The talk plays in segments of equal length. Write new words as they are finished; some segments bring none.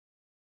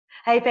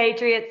Hey,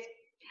 Patriots,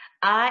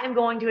 I am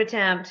going to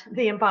attempt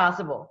the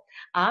impossible.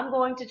 I'm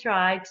going to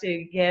try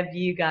to give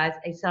you guys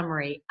a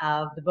summary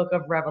of the book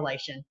of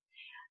Revelation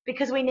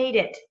because we need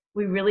it.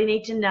 We really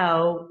need to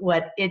know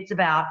what it's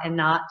about and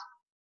not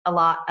a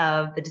lot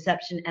of the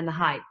deception and the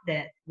hype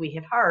that we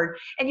have heard.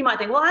 And you might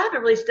think, well, I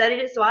haven't really studied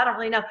it, so I don't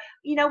really know.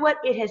 You know what?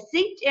 It has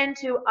seeped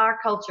into our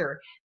culture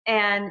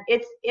and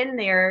it's in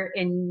there,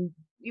 and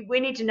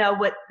we need to know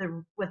what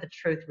the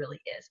truth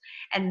really is.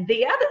 And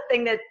the other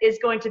thing that is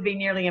going to be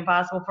nearly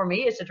impossible for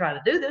me is to try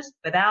to do this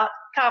without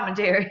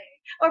commentary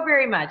or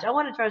very much. I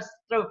want to try to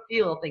throw a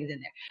few little things in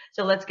there.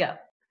 So let's go.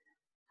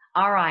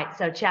 All right,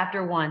 so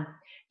chapter 1.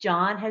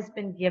 John has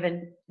been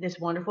given this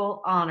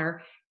wonderful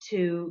honor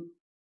to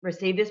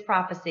receive this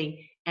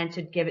prophecy and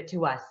to give it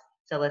to us.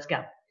 So let's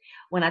go.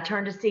 When I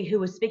turned to see who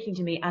was speaking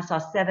to me, I saw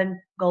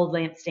 7 gold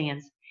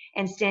lampstands,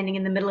 and standing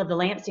in the middle of the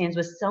lampstands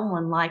was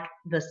someone like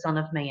the Son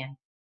of Man.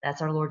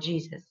 That's our Lord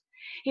Jesus.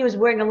 He was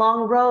wearing a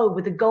long robe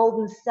with a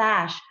golden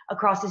sash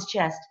across his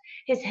chest.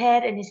 His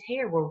head and his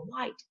hair were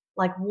white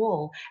like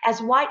wool, as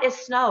white as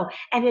snow,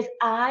 and his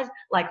eyes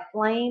like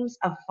flames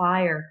of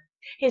fire.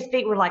 His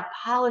feet were like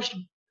polished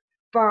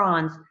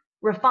bronze,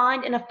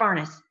 refined in a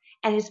furnace,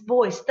 and his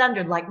voice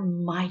thundered like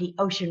mighty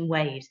ocean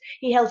waves.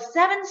 He held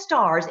 7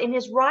 stars in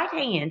his right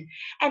hand,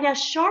 and a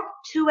sharp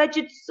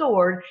 2-edged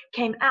sword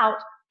came out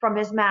from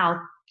his mouth,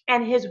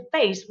 and his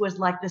face was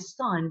like the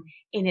sun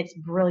in its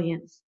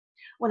brilliance.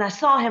 When I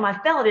saw him, I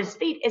fell at his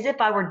feet as if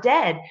I were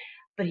dead.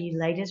 But he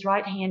laid his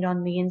right hand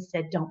on me and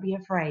said, "Don't be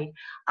afraid.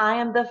 I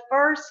am the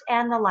first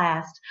and the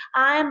last.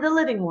 I am the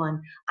living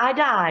one. I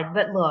died,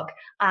 but look,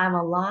 I am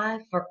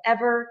alive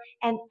forever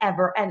and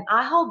ever, and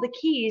I hold the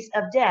keys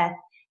of death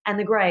and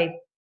the grave.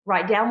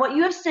 Write down what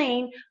you have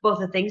seen, both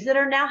the things that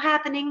are now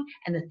happening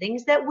and the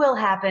things that will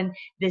happen.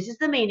 This is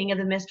the meaning of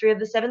the mystery of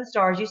the 7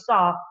 stars you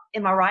saw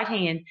in my right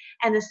hand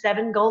and the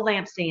 7 gold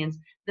lampstands.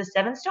 The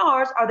 7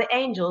 stars are the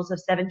angels of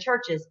 7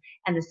 churches,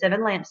 and the 7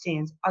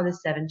 lampstands are the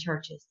 7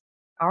 churches."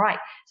 All right,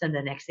 so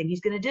the next thing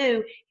he's going to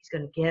do, he's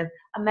going to give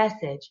a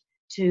message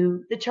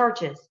to the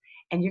churches.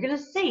 And you're going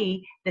to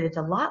see that it's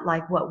a lot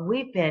like what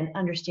we've been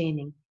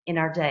understanding in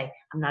our day.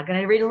 I'm not going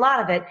to read a lot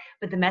of it,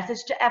 but the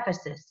message to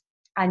Ephesus: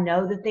 I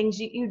know the things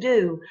that you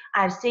do.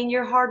 I've seen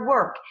your hard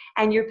work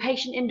and your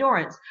patient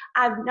endurance.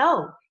 I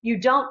know you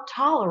don't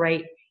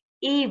tolerate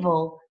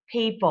evil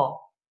people.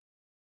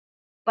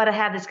 But I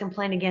have this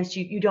complaint against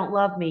you. You don't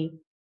love me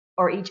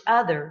or each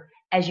other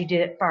as you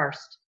did at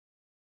first.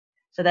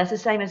 So that's the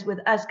same as with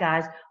us,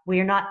 guys.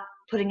 We are not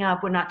putting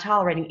up, we're not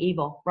tolerating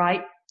evil,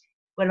 right?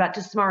 What about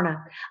to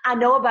Smyrna? I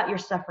know about your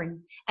suffering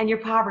and your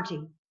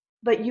poverty,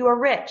 but you are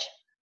rich.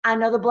 I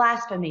know the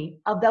blasphemy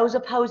of those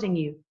opposing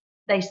you.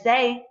 They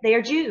say they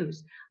are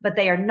Jews, but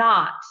they are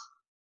not,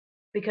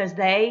 because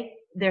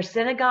their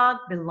synagogue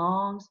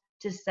belongs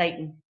to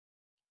Satan.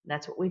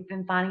 That's what we've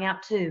been finding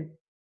out too.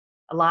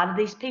 A lot of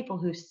these people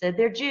who said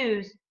they're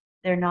Jews,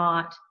 they're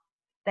not.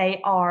 They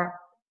are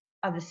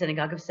of the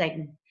synagogue of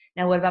Satan.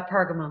 Now, what about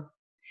Pergamum?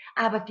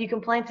 I have a few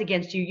complaints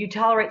against you. You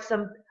tolerate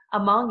some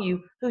among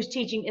you whose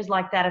teaching is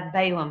like that of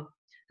Balaam,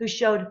 who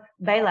showed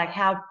Balak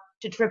how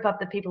to trip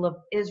up the people of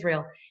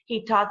Israel.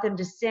 He taught them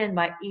to sin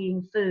by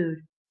eating food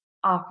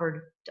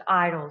offered to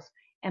idols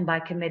and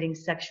by committing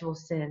sexual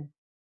sin.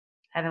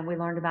 Haven't we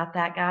learned about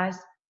that, guys?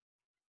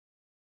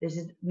 This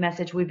is the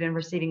message we've been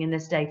receiving in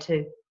this day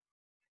too.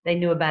 They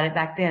knew about it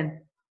back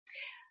then.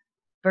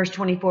 Verse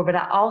 24, but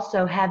I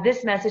also have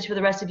this message for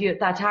the rest of you at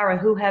Thyatira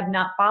who have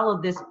not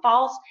followed this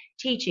false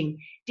teaching,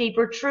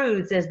 deeper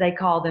truths, as they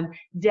call them,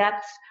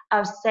 depths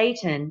of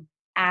Satan,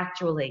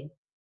 actually.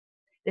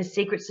 This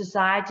secret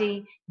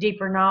society,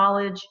 deeper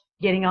knowledge,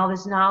 getting all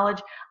this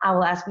knowledge. I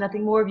will ask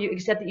nothing more of you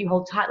except that you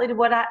hold tightly to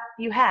what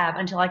you have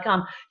until I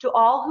come. To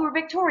all who are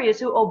victorious,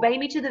 who obey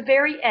me to the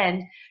very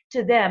end,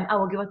 to them I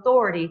will give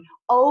authority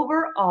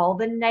over all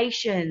the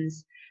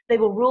nations. They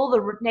will rule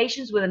the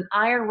nations with an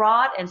iron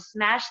rod and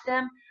smash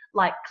them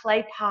like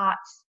clay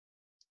pots.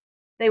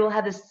 They will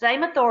have the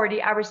same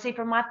authority I received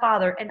from my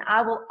Father, and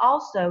I will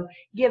also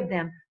give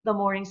them the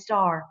morning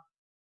star.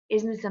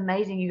 Isn't this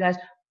amazing, you guys?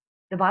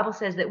 The Bible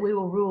says that we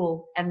will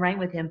rule and reign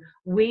with him.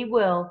 We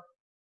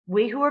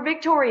who are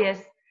victorious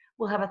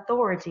will have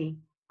authority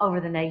over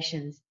the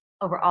nations,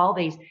 over all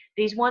these.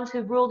 These ones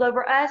who've ruled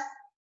over us,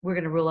 we're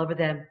going to rule over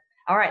them.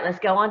 All right, let's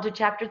go on to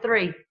chapter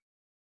 3.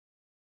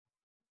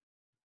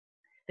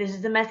 This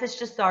is the message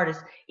to Sardis.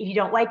 If you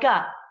don't wake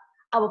up,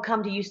 I will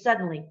come to you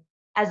suddenly,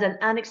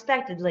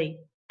 unexpectedly,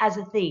 as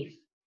a thief.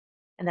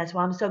 And that's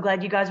why I'm so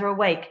glad you guys are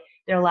awake.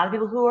 There are a lot of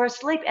people who are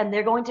asleep, and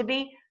they're going to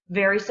be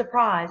very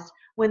surprised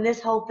when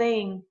this whole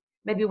thing,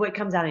 maybe what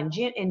comes out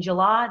in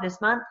July, this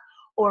month,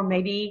 or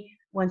maybe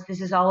once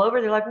this is all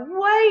over, they're like,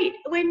 wait,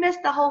 we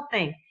missed the whole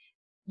thing.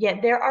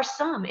 Yet there are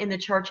some in the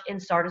church in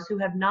Sardis who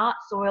have not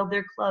soiled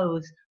their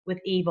clothes with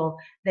evil.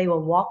 They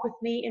will walk with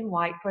me in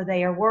white, for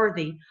they are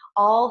worthy.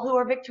 All who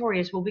are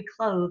victorious will be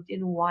clothed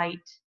in white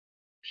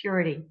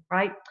purity,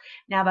 right?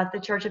 Now about the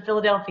church of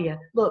Philadelphia.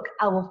 Look,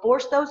 I will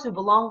force those who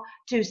belong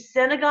to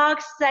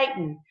synagogue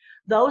Satan,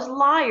 those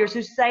liars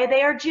who say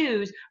they are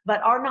Jews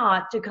but are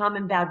not, to come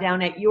and bow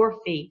down at your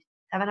feet.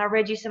 Haven't I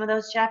read you some of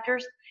those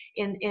chapters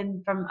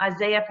in from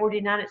Isaiah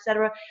 49,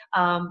 etc.?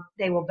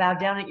 They will bow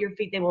down at your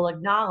feet. They will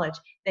acknowledge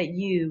that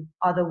you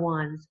are the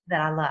ones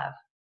that I love.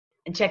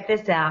 And check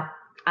this out.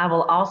 I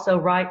will also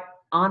write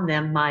on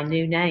them my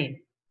new name.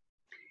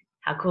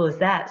 How cool is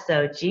that?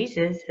 So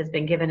Jesus has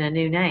been given a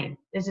new name.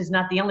 This is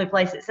not the only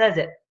place it says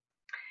it.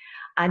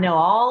 I know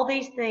all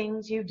these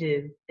things you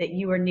do, that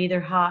you are neither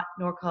hot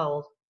nor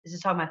cold. This is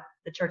talking about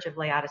the church of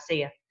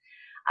Laodicea.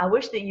 I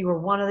wish that you were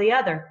one or the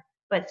other,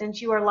 but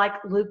since you are like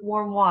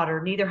lukewarm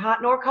water, neither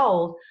hot nor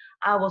cold,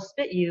 I will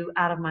spit you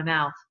out of my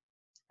mouth.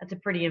 That's a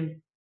pretty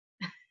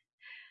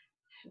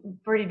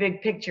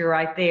big picture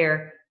right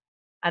there.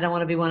 I don't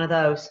want to be one of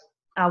those.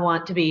 I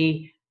want to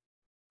be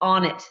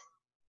on it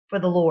for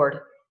the Lord,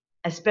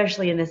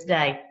 especially in this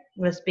day.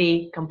 Let's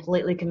be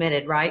completely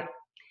committed, right?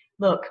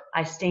 Look,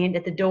 I stand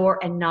at the door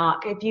and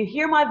knock. If you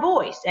hear my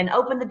voice and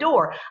open the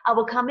door, I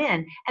will come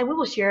in and we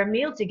will share a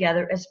meal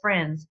together as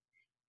friends.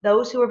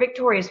 Those who are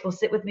victorious will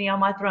sit with me on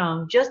my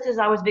throne, just as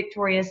I was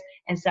victorious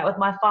and sat with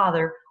my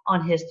Father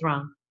on his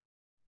throne.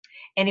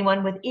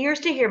 Anyone with ears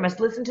to hear must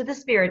listen to the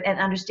Spirit and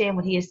understand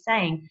what he is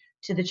saying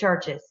to the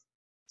churches.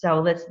 So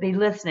let's be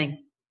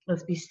listening.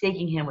 Let's be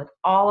seeking him with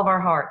all of our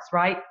hearts,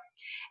 right?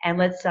 And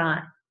let's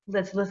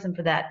listen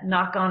for that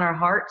knock on our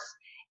hearts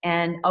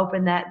and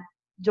open that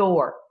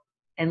door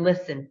and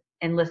listen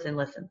and listen.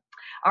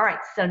 All right,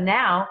 so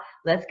now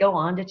let's go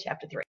on to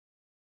chapter 3.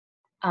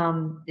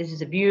 This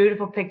is a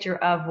beautiful picture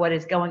of what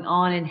is going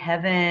on in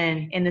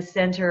heaven. In the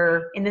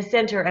center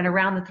and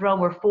around the throne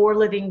were 4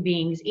 living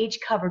beings, each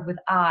covered with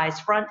eyes,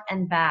 front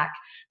and back.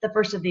 The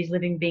first of these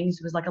living beings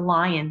was like a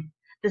lion.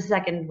 The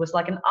second was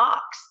like an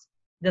ox.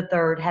 The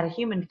third had a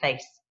human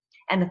face.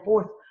 And the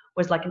fourth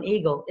was like an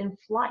eagle in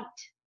flight.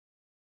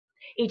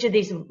 Each of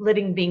these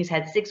living beings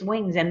had 6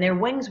 wings, and their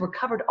wings were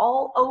covered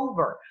all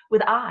over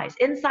with eyes,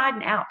 inside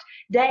and out,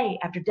 day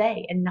after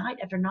day and night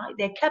after night.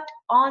 They kept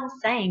on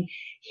saying,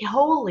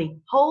 holy,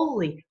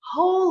 holy,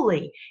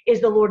 holy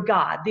is the Lord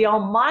God, the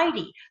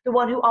Almighty, the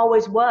one who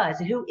always was,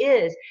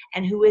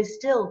 and who is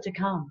still to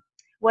come.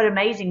 What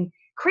amazing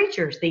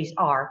creatures these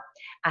are.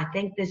 I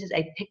think this is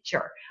a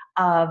picture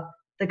of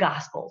the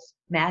Gospels,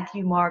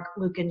 Matthew, Mark,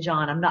 Luke, and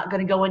John. I'm not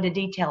going to go into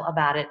detail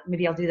about it.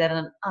 Maybe I'll do that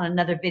on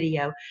another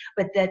video.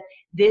 But that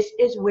this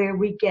is where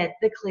we get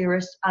the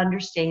clearest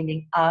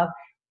understanding of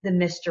the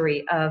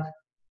mystery of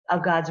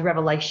God's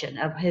revelation,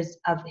 of his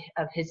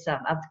Son,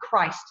 of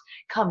Christ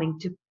coming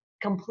to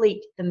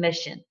complete the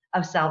mission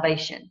of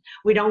salvation.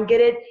 We don't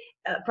get it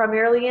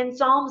primarily in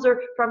Psalms or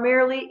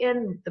primarily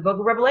in the book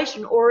of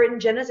Revelation or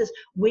in Genesis.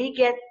 We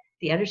get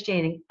the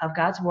understanding of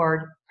God's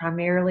word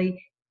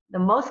primarily the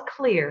most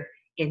clear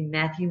in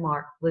Matthew,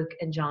 Mark, Luke,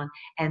 and John.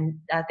 And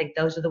I think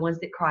those are the ones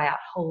that cry out,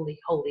 holy,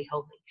 holy,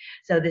 holy.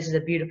 So this is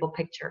a beautiful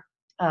picture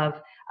of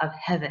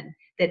heaven,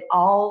 that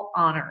all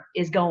honor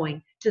is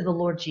going to the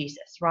Lord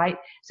Jesus, right?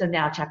 So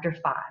now chapter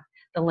 5,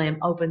 the Lamb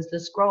opens the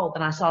scroll.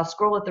 Then I saw a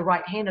scroll at the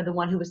right hand of the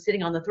one who was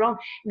sitting on the throne.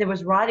 And there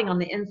was writing on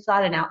the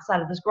inside and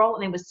outside of the scroll,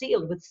 and it was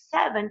sealed with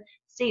 7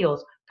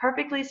 seals,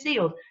 perfectly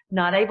sealed,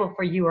 not able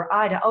for you or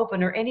I to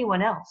open or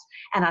anyone else.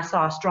 And I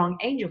saw a strong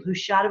angel who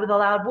shouted with a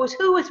loud voice,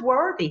 who is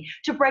worthy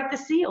to break the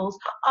seals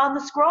on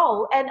the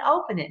scroll and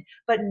open it?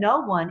 But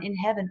no one in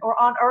heaven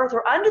or on earth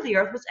or under the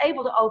earth was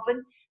able to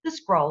open the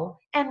scroll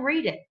and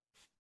read it.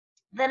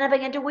 Then I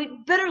began to weep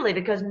bitterly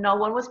because no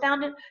one was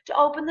found to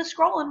open the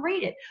scroll and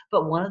read it.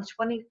 But one of the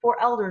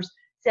 24 elders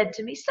said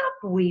to me, stop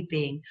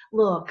weeping.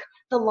 Look,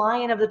 the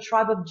Lion of the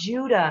tribe of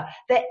Judah,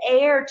 the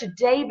heir to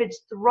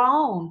David's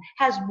throne,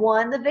 has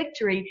won the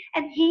victory,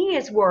 and he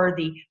is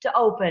worthy to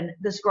open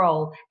the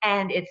scroll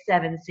and its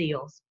 7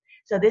 seals.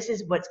 So this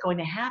is what's going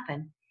to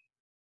happen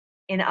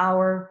in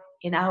our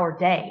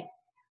day.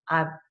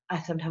 I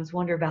sometimes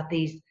wonder about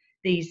these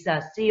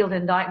sealed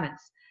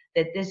indictments.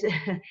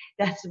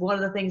 That's one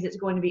of the things that's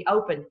going to be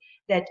opened,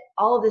 that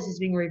all of this is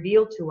being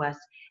revealed to us,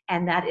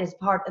 and that is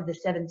part of the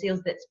 7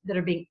 seals that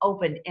are being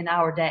opened in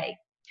our day.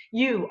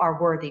 You are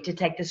worthy to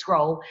take the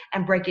scroll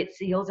and break its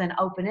seals and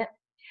open it,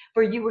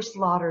 for you were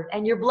slaughtered,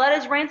 and your blood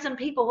has ransomed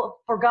people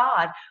for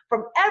God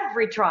from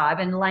every tribe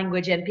and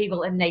language and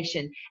people and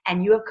nation,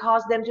 and you have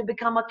caused them to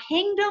become a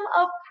kingdom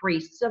of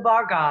priests of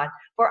our God,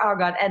 for our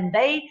God, and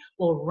they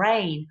will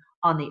reign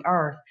on the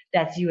earth.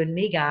 That's you and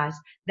me, guys.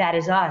 That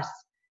is us.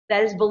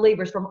 That is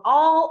believers from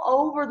all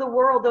over the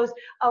world. Those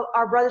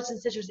our brothers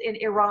and sisters in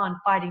Iran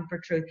fighting for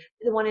truth,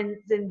 the one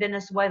in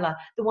Venezuela,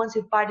 the ones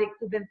who've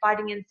been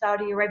fighting in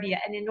Saudi Arabia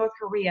and in North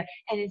Korea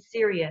and in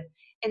Syria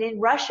and in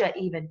Russia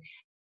even.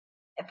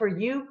 For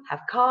you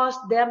have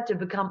caused them to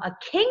become a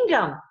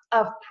kingdom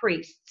of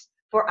priests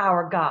for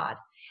our God,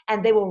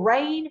 and they will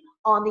reign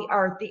on the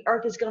earth. The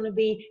earth is going to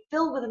be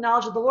filled with the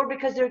knowledge of the Lord,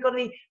 because there are going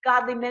to be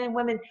godly men and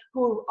women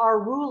who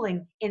are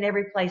ruling in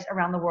every place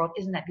around the world.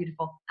 Isn't that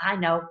beautiful? I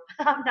know.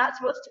 I'm not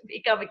supposed to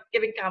be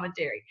giving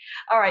commentary.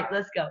 All right,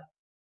 let's go.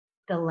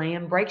 The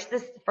Lamb breaks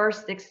the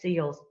first 6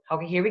 seals.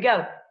 Okay, here we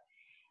go.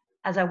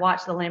 As I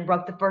watched, the Lamb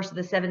broke the first of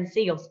the 7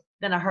 seals.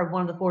 Then I heard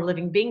one of the four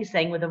living beings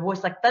saying with a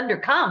voice like thunder,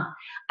 "Come."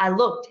 I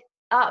looked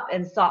up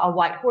and saw a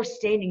white horse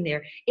standing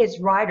there. Its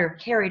rider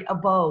carried a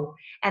bow,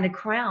 and a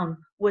crown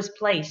was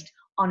placed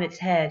on its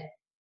head.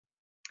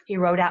 He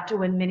rode out to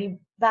win many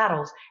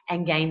battles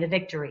and gain the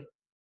victory.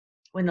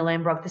 When the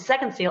Lamb broke the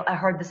second seal, I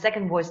heard the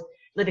second voice,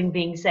 living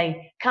being,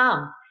 saying,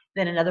 "Come."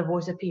 Then another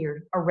voice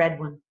appeared, a red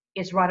one.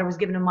 Its rider was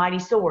given a mighty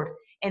sword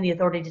and the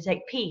authority to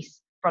take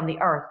peace from the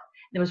earth.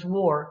 There was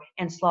war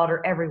and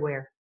slaughter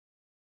everywhere.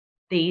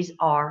 These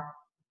are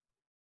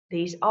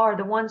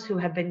the ones who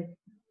have been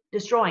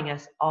destroying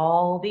us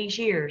all these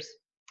years.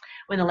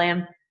 When the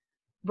Lamb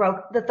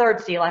broke the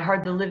third seal, I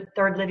heard the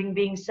third living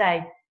being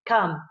say,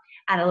 "Come."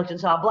 And I looked and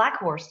saw a black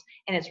horse,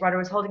 and its rider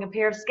was holding a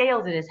pair of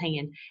scales in his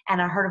hand.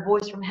 And I heard a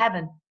voice from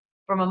heaven,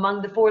 from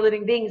among the four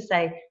living beings,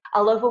 say,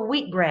 "A loaf of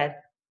wheat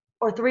bread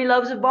or 3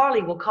 loaves of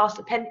barley will cost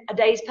a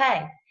day's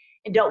pay.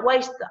 And don't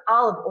waste the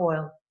olive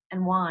oil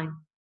and wine."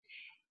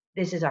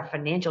 This is our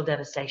financial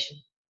devastation.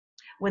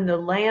 When the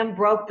Lamb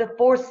broke the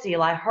fourth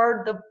seal, I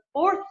heard the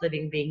fourth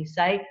living being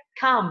say,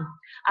 "Come."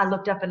 I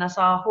looked up and I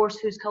saw a horse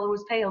whose color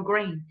was pale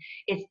green.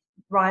 Its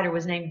rider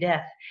was named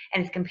Death,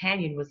 and its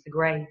companion was the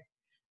grave.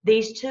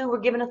 These two were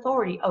given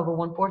authority over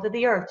 1/4 of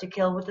the earth to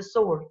kill with the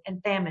sword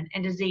and famine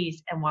and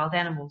disease and wild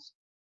animals.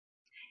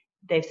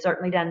 They've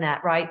certainly done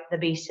that, right? The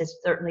beast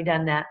has certainly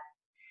done that.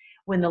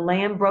 When the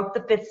Lamb broke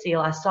the fifth seal,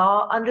 I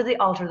saw under the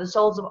altar the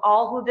souls of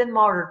all who have been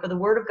martyred for the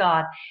word of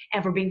God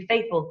and for being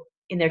faithful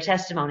in their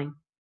testimony.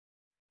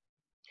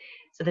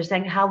 So they're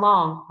saying, how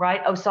long,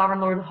 right? "O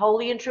sovereign Lord,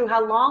 holy and true,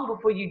 how long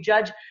before you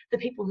judge the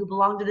people who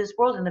belong to this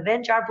world and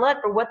avenge our blood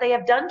for what they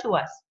have done to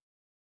us?"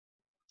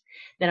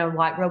 Then a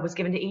white robe was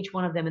given to each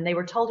one of them, and they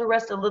were told to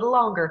rest a little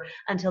longer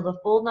until the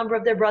full number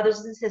of their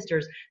brothers and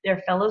sisters, their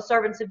fellow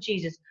servants of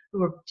Jesus, who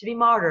were to be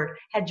martyred,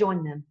 had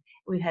joined them.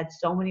 We've had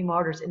so many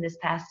martyrs in this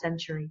past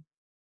century.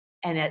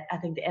 And I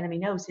think the enemy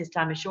knows his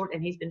time is short,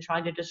 and he's been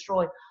trying to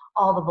destroy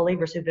all the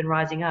believers who've been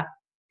rising up.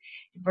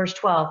 Verse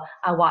 12,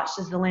 I watched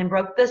as the Lamb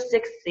broke the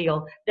sixth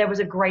seal. There was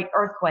a great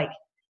earthquake.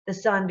 The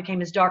sun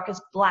became as dark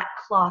as black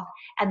cloth,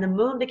 and the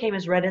moon became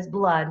as red as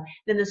blood.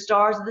 Then the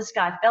stars of the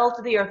sky fell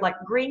to the earth like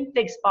green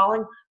figs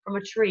falling from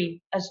a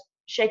tree, as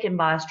shaken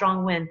by a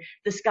strong wind.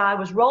 The sky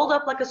was rolled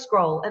up like a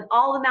scroll, and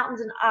all the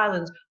mountains and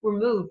islands were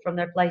moved from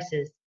their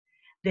places.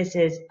 This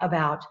is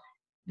about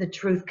the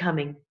truth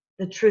coming,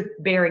 the truth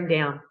bearing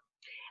down.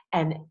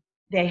 And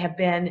they have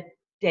been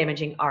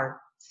damaging our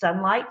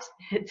sunlight.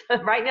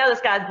 Right now the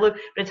sky's blue,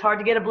 but it's hard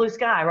to get a blue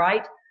sky,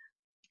 right?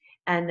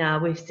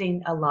 And we've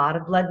seen a lot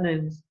of blood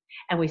moons.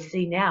 And we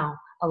see now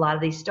a lot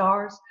of these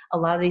stars, a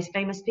lot of these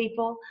famous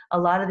people, a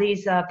lot of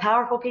these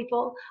powerful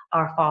people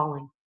are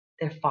falling.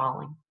 They're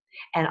falling.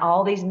 And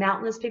all these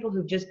mountainous people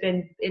who've just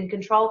been in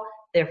control,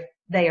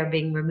 they are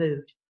being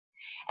removed.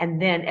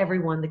 And then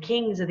everyone, the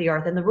kings of the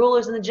earth and the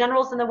rulers and the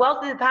generals and the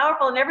wealthy and the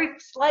powerful and every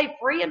slave,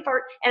 free and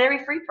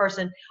every free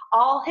person,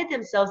 all hid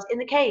themselves in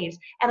the caves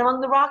and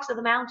among the rocks of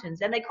the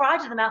mountains. And they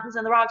cried to the mountains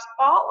and the rocks,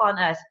 fall on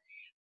us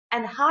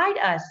and hide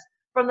us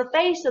from the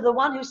face of the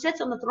one who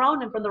sits on the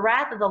throne and from the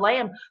wrath of the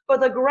Lamb. For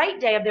the great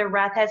day of their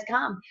wrath has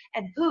come,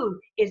 and who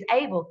is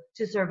able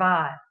to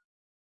survive?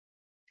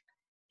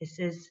 This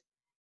is,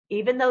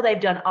 even though they've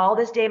done all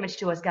this damage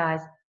to us,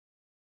 guys,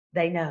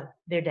 they know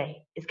their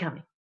day is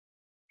coming.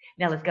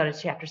 Now let's go to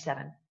chapter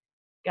 7.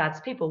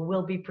 God's people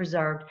will be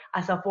preserved.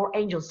 I saw 4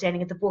 angels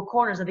standing at the 4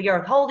 corners of the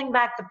earth, holding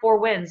back the 4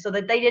 winds so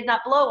that they did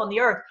not blow on the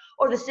earth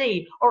or the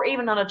sea or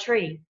even on a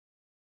tree.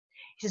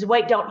 He says,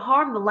 wait, don't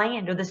harm the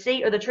land or the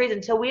sea or the trees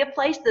until we have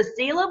placed the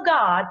seal of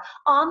God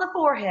on the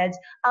foreheads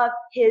of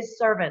his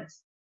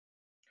servants.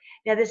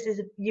 Now this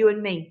is you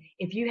and me.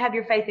 If you have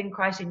your faith in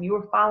Christ and you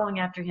are following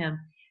after him,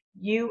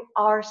 you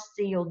are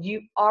sealed.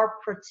 You are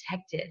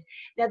protected.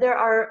 Now there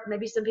are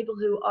maybe some people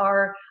who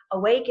are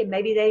awake and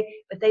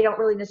but they don't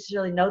really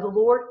necessarily know the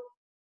Lord.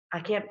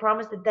 I can't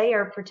promise that they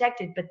are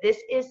protected, but this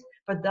is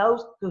for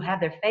those who have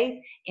their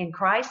faith in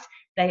Christ.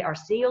 They are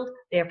sealed.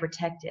 They are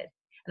protected.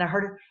 And I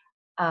heard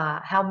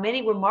how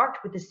many were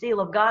marked with the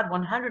seal of God.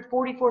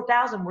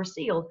 144,000 were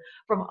sealed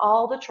from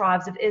all the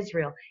tribes of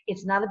Israel.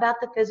 It's not about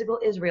the physical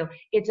Israel.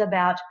 It's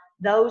about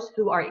those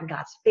who are in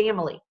God's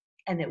family,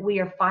 and that we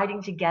are fighting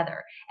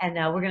together. And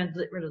we're going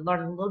to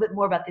learn a little bit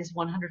more about this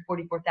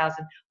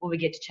 144,000 when we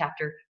get to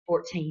chapter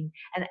 14.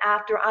 And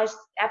after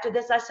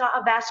this, I saw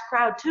a vast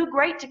crowd, too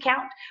great to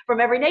count, from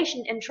every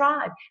nation and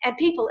tribe and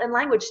people and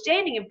language,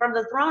 standing in front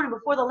of the throne and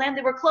before the Lamb.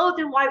 They were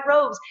clothed in white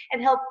robes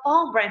and held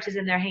palm branches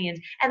in their hands.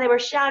 And they were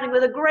shouting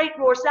with a great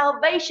roar,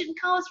 salvation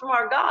comes from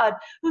our God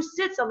who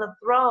sits on the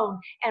throne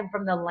and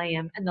from the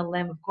Lamb. And the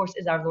Lamb, of course,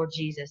 is our Lord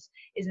Jesus.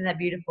 Isn't that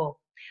beautiful?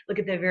 Look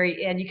at the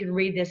very end. You can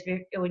read this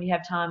when you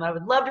have time. I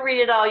would love to read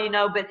it all,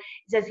 but it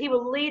says he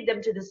will lead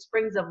them to the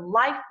springs of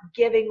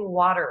life-giving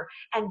water,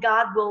 and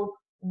God will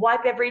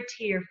wipe every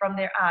tear from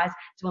their eyes.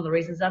 It's one of the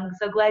reasons I'm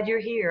so glad you're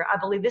here. I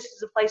believe this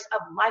is a place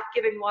of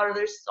life-giving water.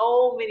 There's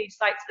so many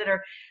sites that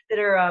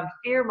are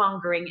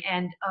fear-mongering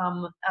and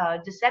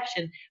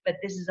deception, but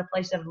this is a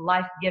place of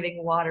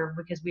life-giving water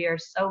because we are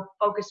so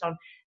focused on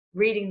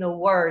reading the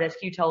word as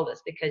Q told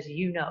us, because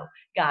you know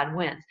God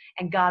wins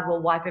and God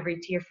will wipe every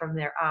tear from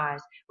their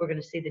eyes. We're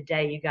going to see the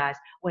day, you guys,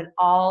 when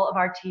all of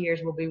our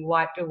tears will be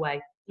wiped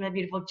away. Isn't that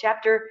beautiful?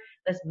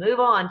 Let's move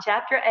on.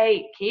 Chapter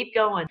 8. Keep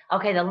going.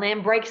 Okay, the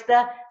Lamb breaks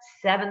the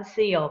seventh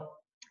seal.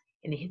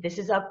 And this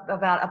is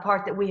about a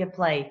part that we have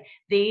played.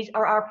 These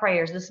are our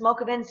prayers. The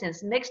smoke of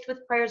incense mixed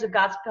with prayers of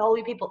God's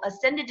holy people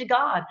ascended to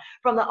God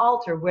from the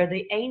altar where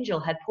the angel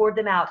had poured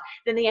them out.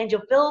 Then the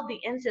angel filled the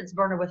incense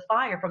burner with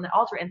fire from the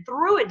altar and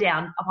threw it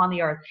down upon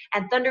the earth.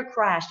 And thunder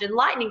crashed and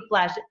lightning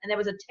flashed, and there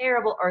was a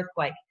terrible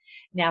earthquake.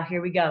 Now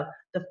here we go.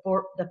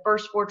 The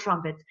first four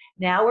trumpets.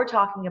 Now we're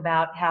talking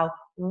about how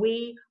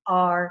we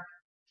are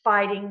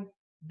fighting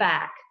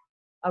back.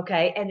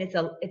 Okay, and it's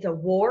a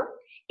war.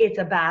 It's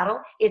a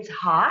battle. It's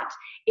hot.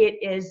 It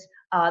is.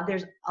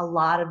 There's a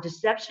lot of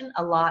deception,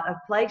 a lot of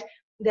plagues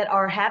that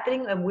are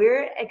happening, and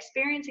we're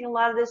experiencing a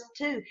lot of this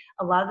too.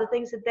 A lot of the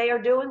things that they are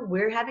doing,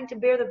 we're having to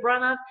bear the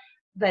brunt of.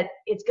 But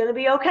it's going to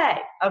be okay.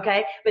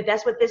 Okay, but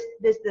that's what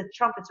the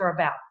trumpets are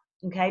about.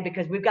 Okay,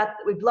 because we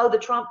blow the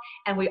trump,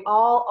 and we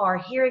all are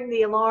hearing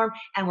the alarm,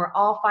 and we're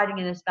all fighting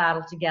in this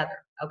battle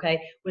together.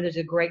 Okay, because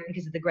of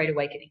the great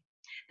awakening.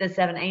 The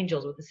seven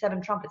angels with the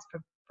seven trumpets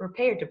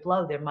prepared to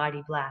blow their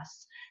mighty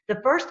blasts. The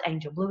first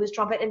angel blew his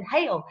trumpet, and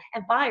hail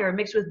and fire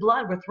mixed with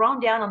blood were thrown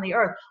down on the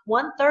earth.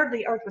 1/3 of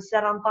the earth was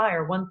set on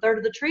fire. 1/3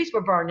 of the trees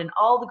were burned, and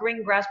all the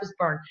green grass was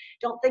burned.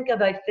 Don't think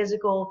of a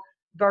physical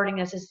burning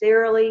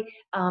necessarily,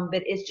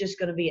 but it's just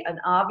going to be an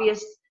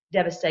obvious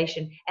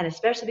devastation. And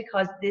especially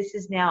because this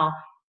is now,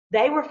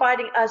 they were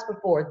fighting us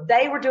before.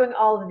 They were doing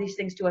all of these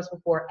things to us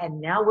before, and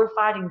now we're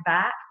fighting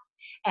back.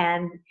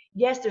 And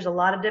yes, there's a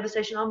lot of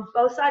devastation on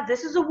both sides.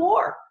 This is a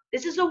war.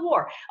 This is a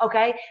war,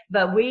 okay?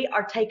 But we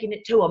are taking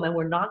it to them, and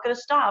we're not going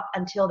to stop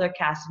until they're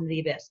cast into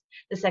the abyss.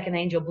 The second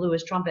angel blew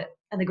his trumpet,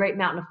 and the great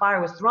mountain of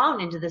fire was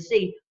thrown into the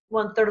sea.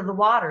 1/3 of the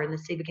water in the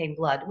sea became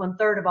blood.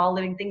 1/3 of all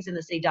living things in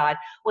the sea died.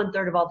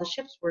 1/3 of all the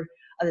ships of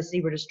the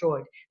sea were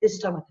destroyed. This is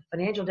talking about the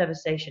financial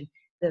devastation,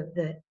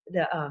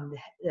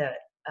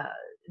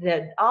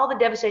 all the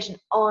devastation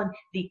on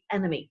the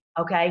enemy,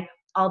 okay?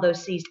 All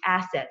those seized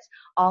assets,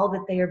 all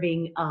that they are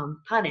being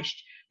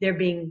punished. They're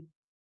being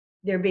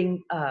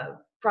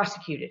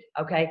prosecuted,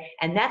 okay?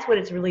 And that's what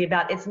it's really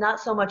about. It's not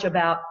so much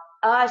about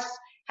us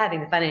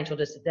having the financial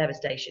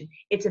devastation.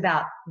 It's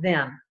about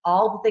them.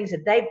 All the things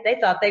that they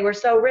thought they were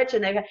so rich,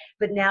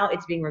 but now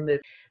it's being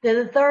removed. Then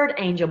the third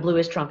angel blew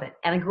his trumpet,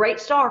 and a great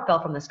star fell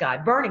from the sky,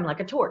 burning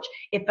like a torch.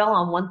 It fell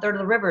on 1/3 of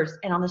the rivers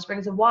and on the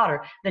springs of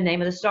water. The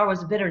name of the star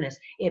was bitterness.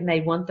 It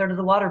made 1/3 of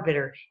the water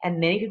bitter, and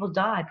many people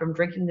died from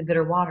drinking the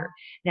bitter water.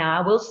 Now,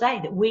 I will say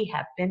that we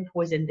have been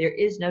poisoned. There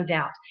is no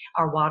doubt.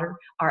 Our water,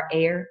 our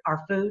air,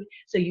 our food.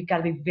 So you've got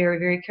to be very,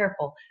 very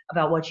careful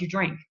about what you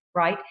drink.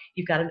 Right?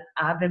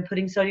 I've been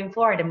putting sodium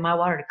chloride in my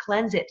water to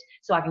cleanse it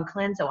so I can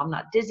cleanse, so I'm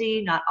not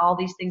dizzy, not all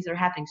these things that are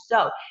happening.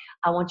 So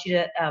I want you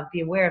to be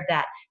aware of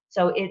that.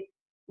 So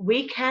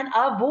we can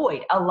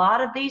avoid a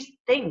lot of these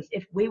things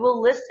if we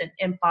will listen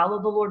and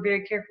follow the Lord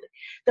very carefully.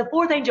 The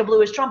fourth angel blew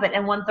his trumpet,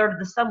 and 1/3 of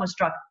the sun was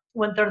struck,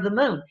 1/3 of the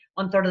moon,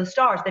 1/3 of the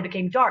stars. They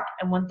became dark,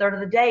 and 1/3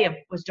 of the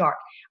day was dark.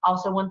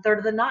 Also 1/3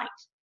 of the night.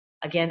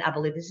 Again, I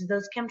believe this is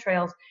those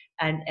chemtrails,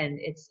 and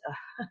it's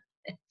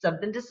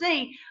something to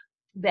see.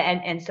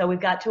 And so we've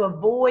got to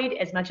avoid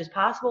as much as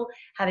possible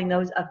having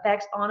those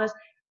effects on us.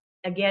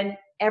 Again,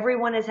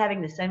 everyone is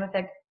having the same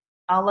effect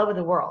all over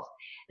the world.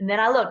 And then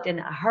I looked and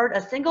I heard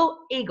a single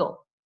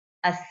eagle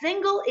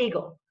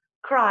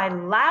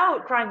crying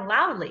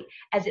loudly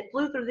as it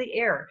flew through the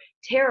air.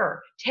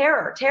 Terror,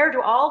 terror, terror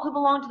to all who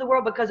belong to the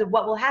world because of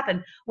what will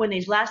happen when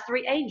these last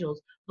three angels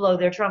blow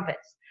their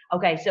trumpets.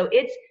 Okay, so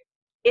it's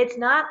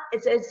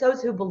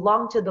those who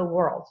belong to the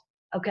world.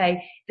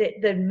 Okay,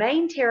 the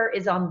main terror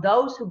is on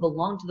those who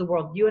belong to the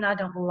world. You and I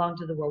don't belong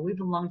to the world. We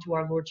belong to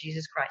our Lord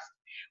Jesus Christ.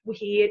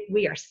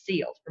 We are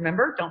sealed.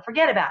 Remember, don't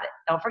forget about it.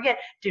 Don't forget.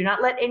 Do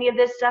not let any of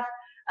this stuff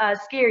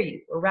scare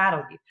you or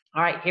rattle you.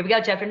 All right, here we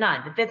go. Chapter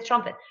 9. The fifth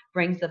trumpet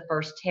brings the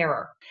first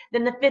terror.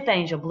 Then the fifth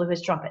angel blew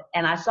his trumpet,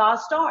 and I saw a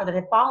star that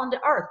had fallen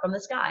to earth from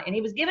the sky, and he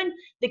was given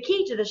the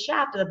key to the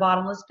shaft of the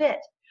bottomless pit.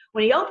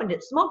 When he opened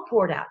it, smoke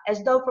poured out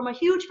as though from a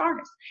huge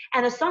furnace,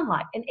 and the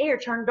sunlight and air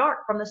turned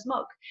dark from the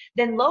smoke.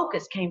 Then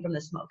locusts came from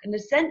the smoke and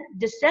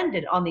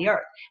descended on the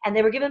earth, and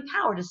they were given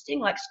power to sting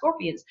like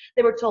scorpions.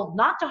 They were told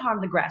not to harm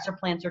the grass or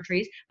plants or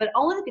trees, but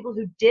only the people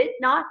who did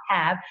not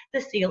have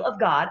the seal of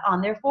God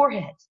on their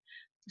foreheads.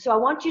 So I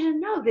want you to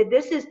know that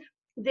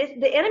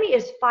the enemy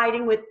is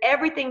fighting with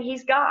everything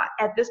he's got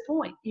at this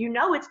point. You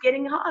know it's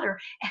getting hotter.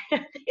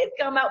 It's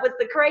come out with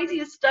the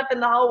craziest stuff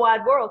in the whole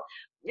wide world.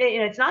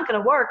 It's not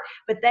going to work,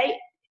 but they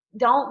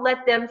don't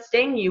let them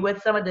sting you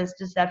with some of this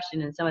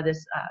deception and some of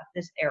this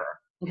error.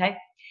 Okay.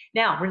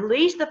 Now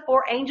release the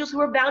four angels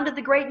who are bound to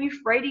the great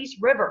Euphrates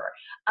River.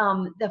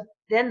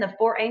 Then the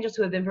four angels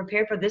who have been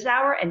prepared for this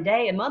hour and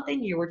day and month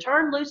and year were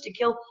turned loose to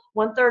kill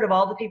 1/3 of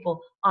all the people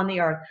on the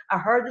earth. I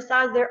heard the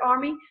size of their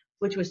army,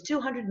 which was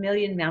 200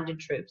 million mounted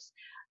troops.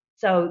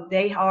 So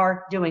they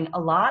are doing a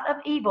lot of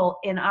evil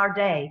in our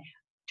day,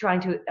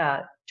 trying to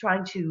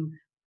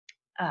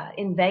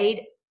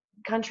invade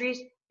countries,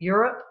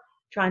 Europe,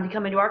 trying to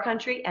come into our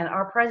country, and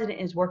our president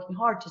is working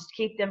hard to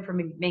keep them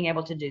from being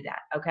able to do that.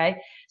 Okay,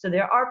 so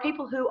there are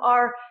people who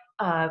are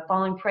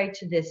falling prey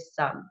to this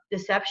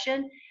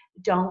deception.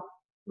 Don't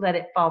let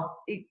it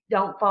fall.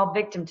 Don't fall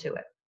victim to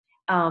it.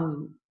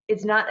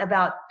 It's not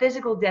about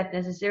physical death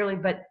necessarily,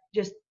 but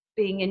just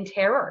being in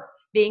terror,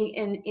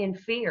 being in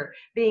fear,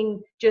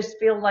 being just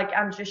feel like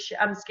I'm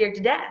scared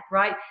to death.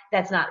 Right?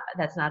 That's not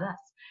us.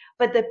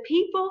 But the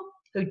people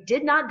who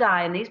did not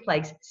die in these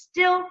plagues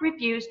still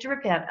refused to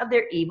repent of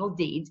their evil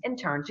deeds and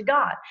turn to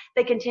God.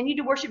 They continued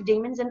to worship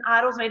demons and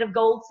idols made of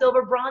gold,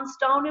 silver, bronze,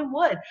 stone, and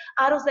wood,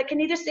 idols that can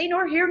neither see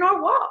nor hear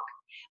nor walk.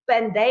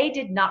 But they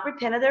did not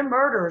repent of their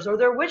murders or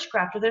their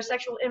witchcraft or their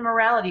sexual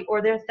immorality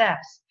or their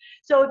thefts.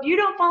 So if you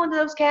don't fall into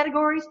those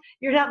categories,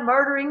 you're not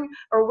murdering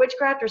or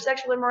witchcraft or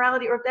sexual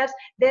immorality or thefts,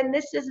 then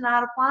this is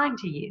not applying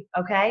to you,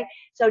 okay?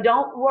 So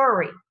don't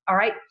worry, all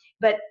right?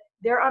 But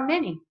there are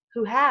many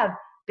who have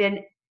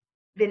been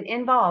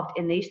involved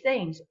in these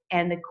things,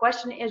 and the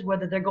question is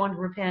whether they're going to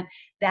repent.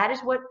 That is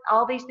what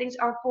all these things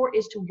are for,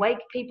 is to wake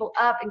people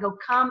up and go,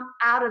 come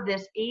out of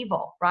this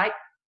evil, right?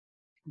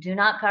 Do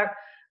not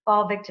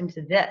fall victim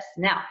to this.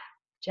 Now,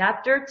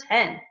 chapter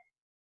 10.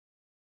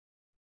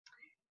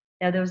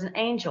 Now there was an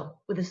angel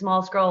with a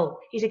small scroll.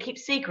 He said, keep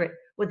secret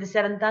what the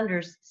seven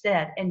thunders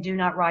said, and do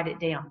not write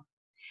it down.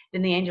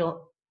 Then the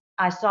angel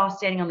I saw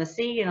standing on the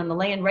sea and on the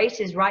land raised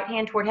his right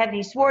hand toward heaven.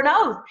 He swore an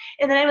oath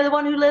in the name of the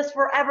one who lives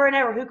forever and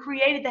ever, who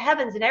created the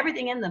heavens and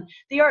everything in them,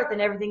 the earth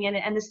and everything in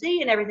it, and the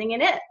sea and everything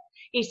in it.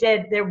 He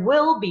said, there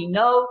will be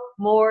no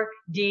more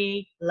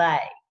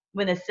delay.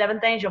 When the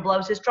seventh angel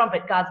blows his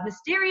trumpet, God's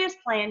mysterious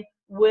plan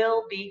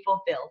will be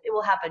fulfilled. It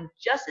will happen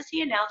just as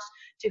he announced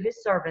to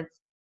his servants,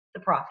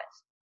 the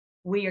prophets.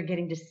 We are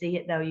getting to see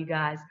it, though, you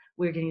guys.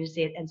 We're getting to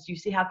see it. And so you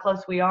see how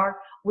close we are?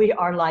 We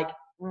are like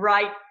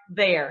right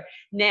there.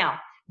 Now,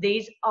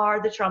 these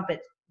are the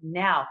trumpets.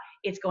 Now,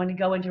 it's going to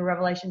go into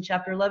Revelation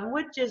chapter 11,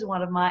 which is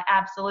one of my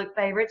absolute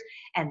favorites.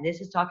 And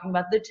this is talking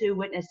about the two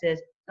witnesses.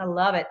 I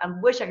love it. I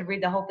wish I could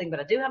read the whole thing, but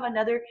I do have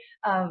another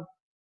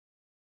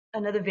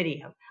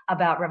video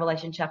about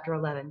Revelation chapter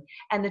 11.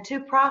 And the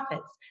two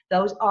prophets,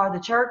 those are the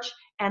church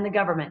and the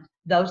government.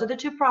 Those are the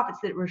two prophets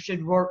that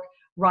should work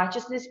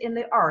righteousness in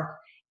the earth.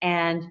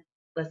 And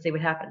let's see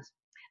what happens.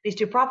 These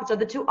two prophets are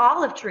the two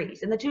olive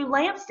trees and the two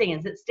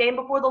lampstands that stand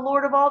before the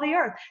Lord of all the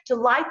earth, to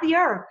light the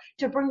earth,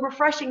 to bring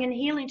refreshing and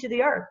healing to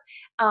the earth.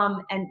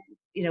 And,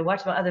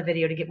 watch my other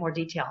video to get more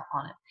detail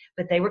on it.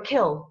 But they were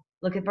killed.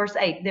 Look at verse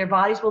 8. Their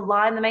bodies will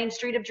lie in the main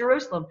street of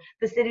Jerusalem,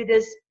 the city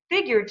that's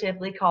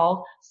figuratively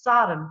called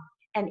Sodom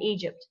and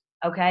Egypt.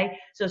 Okay?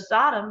 So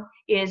Sodom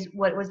is,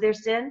 what was their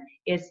sin?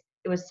 It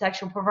was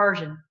sexual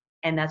perversion.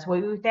 And that's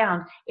what we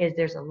found, is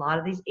there's a lot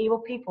of these evil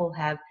people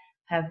have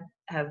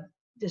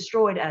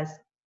destroyed us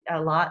a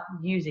lot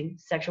using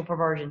sexual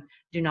perversion.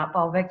 Do not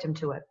fall victim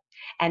to it.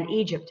 And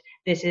Egypt,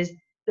 this is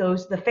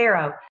the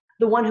Pharaoh,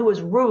 the one who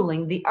was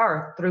ruling the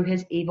earth through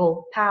his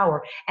evil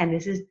power. And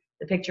this is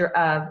the picture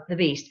of the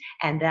beast.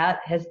 And that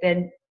has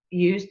been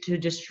used to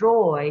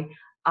destroy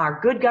our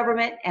good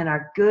government and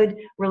our good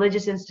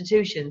religious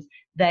institutions.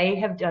 They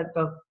have done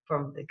both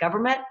from the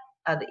government,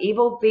 the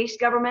evil beast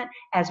government,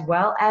 as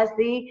well as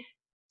the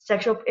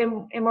sexual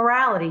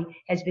immorality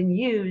has been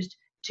used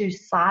to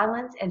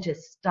silence and to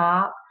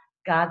stop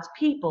God's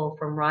people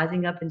from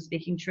rising up and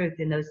speaking truth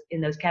in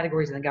those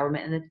categories in the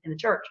government and in the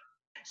church.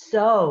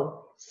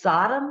 So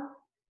Sodom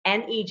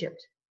and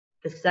Egypt,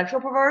 the sexual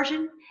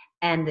perversion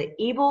and the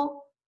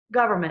evil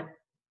government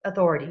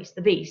authorities,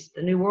 the beast,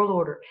 the New World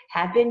Order,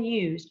 have been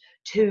used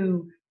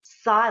to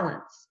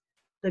silence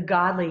the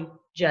godly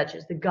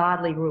judges, the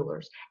godly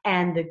rulers,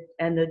 and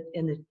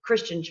the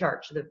Christian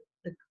church, the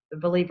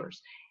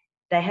believers.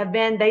 They have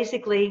been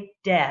basically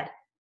dead.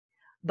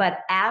 But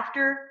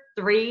after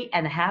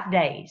 3.5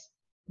 days,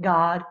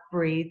 God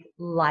breathed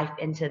life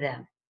into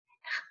them.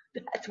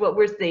 That's what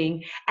we're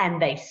seeing. And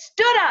they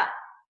stood up.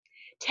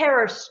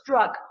 Terror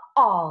struck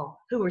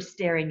all who were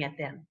staring at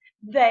them.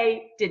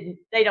 They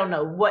don't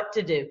know what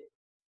to do.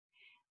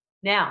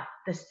 Now,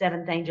 the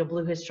seventh angel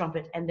blew his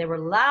trumpet, and there were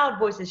loud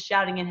voices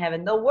shouting in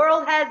heaven, the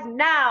world has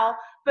now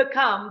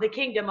become the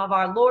kingdom of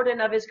our Lord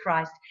and of his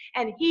Christ,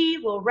 and he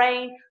will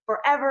reign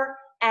forever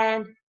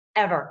and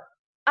ever.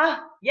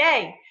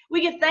 Yay!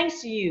 We give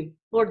thanks to you,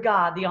 Lord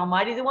God, the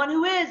Almighty, the one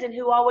who is and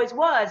who always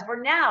was. For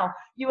now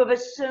you have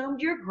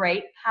assumed your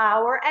great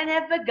power and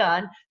have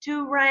begun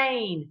to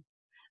reign.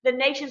 The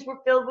nations were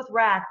filled with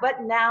wrath,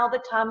 but now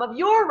the time of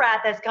your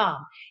wrath has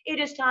come. It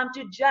is time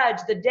to judge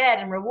the dead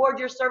and reward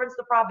your servants,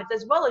 the prophets,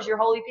 as well as your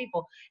holy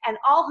people, and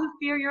all who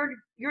fear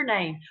your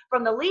name,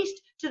 from the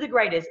least to the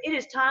greatest. It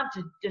is time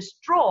to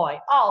destroy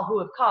all who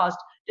have caused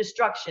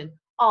destruction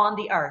on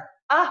the earth.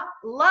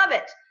 Love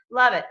it.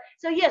 Love it.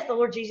 So yes, the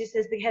Lord Jesus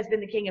has been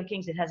the King of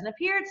Kings. It hasn't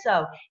appeared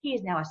so. He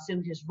has now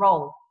assumed his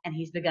role, and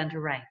he's begun to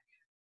reign.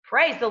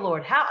 Praise the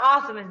Lord. How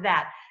awesome is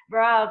that?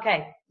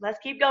 Okay, let's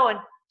keep going.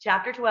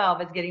 Chapter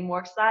 12 is getting more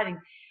exciting.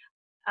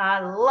 I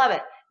love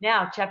it.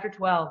 Now, chapter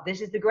 12.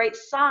 This is the great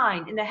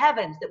sign in the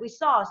heavens that we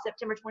saw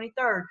September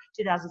 23rd,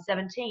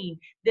 2017.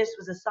 This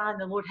was a sign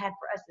the Lord had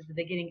for us at the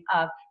beginning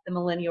of the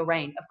millennial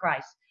reign of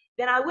Christ.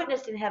 Then I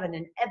witnessed in heaven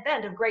an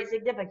event of great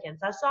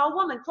significance. I saw a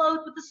woman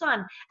clothed with the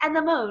sun and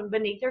the moon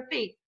beneath her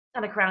feet,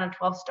 and a crown of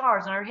 12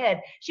 stars on her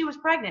head. She was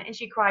pregnant, and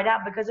she cried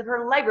out because of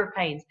her labor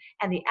pains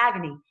and the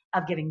agony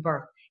of giving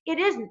birth. It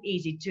isn't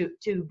easy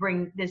to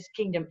bring this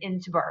kingdom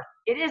into birth.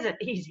 It isn't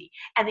easy.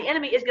 And the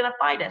enemy is going to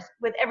fight us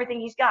with everything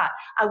he's got.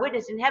 I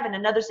witnessed in heaven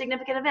another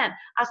significant event.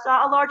 I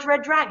saw a large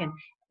red dragon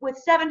with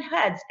 7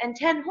 heads and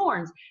 10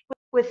 horns,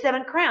 with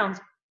 7 crowns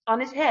on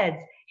his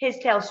heads. His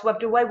tail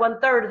swept away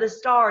 1/3 of the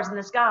stars in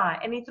the sky,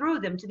 and he threw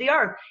them to the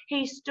earth.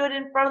 He stood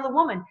in front of the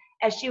woman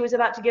as she was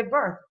about to give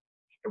birth,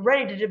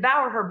 ready to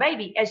devour her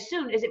baby as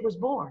soon as it was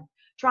born,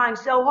 trying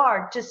so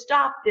hard to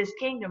stop this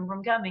kingdom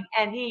from coming,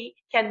 and he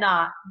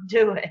cannot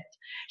do it.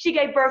 She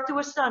gave birth to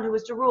a son who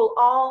was to rule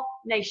all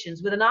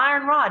nations with an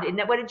iron rod. Isn't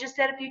that what it just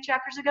said a few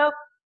chapters ago?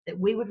 That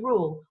we would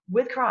rule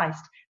with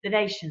Christ the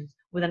nations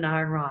with an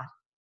iron rod.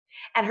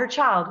 And her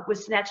child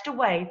was snatched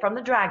away from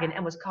the dragon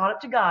and was caught up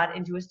to God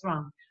into his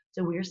throne.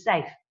 So we are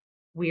safe.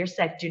 We are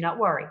safe. Do not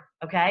worry.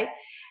 Okay?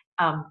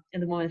 And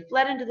the woman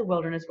fled into the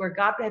wilderness where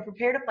God had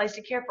prepared a place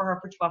to care for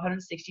her for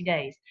 1,260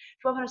 days.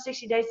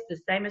 1,260 days is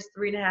the same as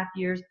 3.5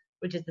 years,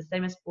 which is the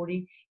same as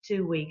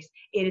 42 weeks.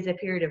 It is a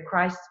period of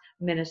Christ's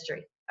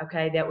ministry.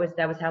 Okay, that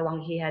was how long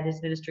he had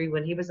his ministry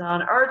when he was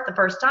on earth the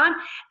first time.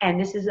 And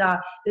this is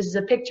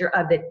a picture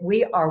of it.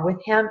 We are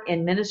with him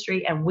in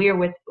ministry, and we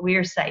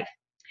are safe.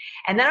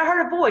 And then I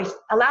heard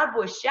a loud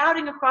voice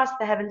shouting across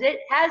the heavens, "It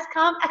has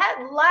come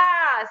at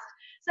last!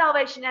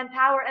 Salvation and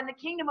power and the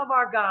kingdom of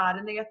our God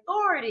and the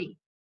authority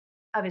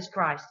of his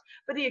Christ.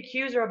 For the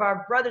accuser of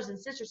our brothers and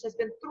sisters has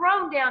been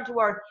thrown down to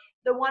earth,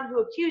 the one who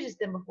accuses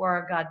them before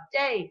our God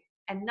day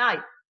and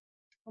night.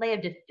 They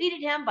have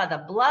defeated him by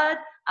the blood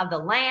of the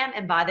Lamb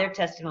and by their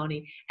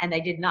testimony, and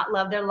they did not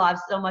love their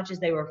lives so much as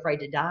they were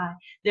afraid to die.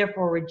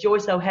 Therefore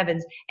rejoice, O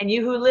heavens, and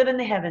you who live in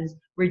the heavens,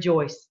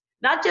 rejoice."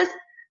 Not just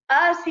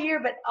us here,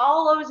 but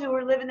all those who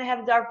are living in the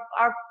heavens.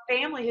 Our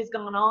family has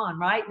gone on,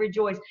 right?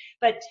 Rejoice.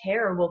 But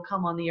terror will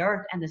come on the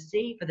earth and the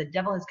sea, for the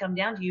devil has come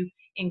down to you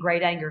in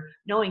great anger,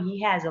 knowing he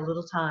has a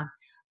little time.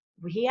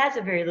 He has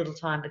a very little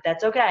time, but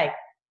that's okay.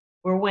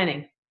 We're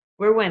winning.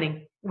 We're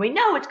winning. We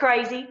know it's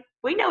crazy.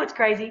 We know it's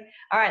crazy.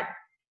 All right,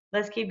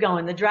 let's keep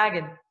going. The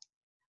dragon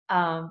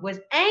was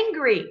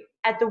angry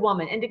at the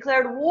woman and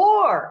declared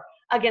war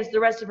against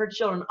the rest of her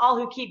children, all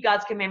who keep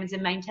God's commandments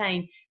and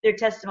maintain their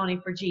testimony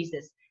for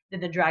Jesus. Then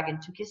the dragon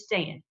took his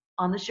stand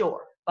on the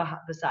shore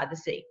beside the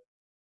sea.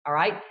 All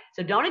right?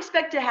 So don't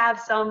expect to have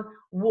some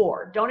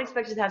war. Don't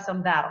expect to have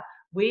some battle.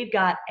 We've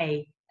got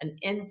an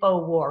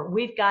info war.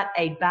 We've got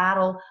a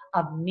battle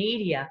of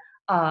media,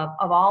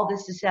 of all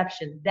this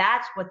deception.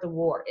 That's what the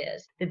war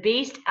is. The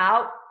beast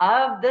out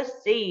of the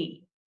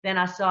sea. Then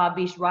I saw a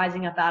beast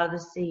rising up out of the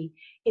sea.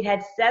 It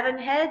had 7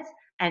 heads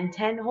and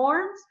 10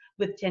 horns,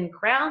 with 10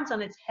 crowns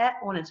on its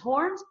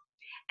horns.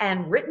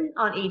 And written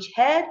on each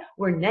head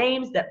were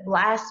names that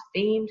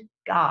blasphemed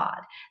God.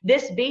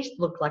 This beast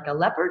looked like a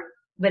leopard,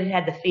 but it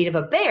had the feet of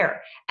a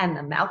bear and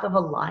the mouth of a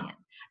lion.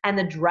 And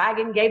the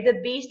dragon gave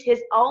the beast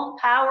his own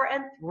power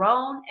and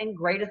throne and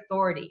great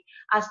authority.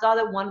 I saw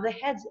that one of the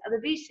heads of the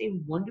beast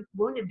seemed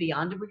wounded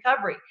beyond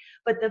recovery,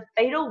 but the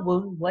fatal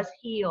wound was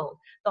healed.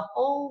 The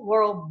whole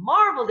world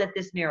marveled at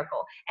this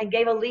miracle and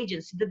gave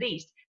allegiance to the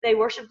beast. They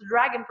worshiped the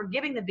dragon for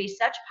giving the beast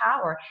such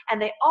power,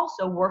 and they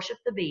also worshiped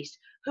the beast.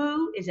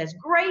 "Who is as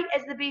great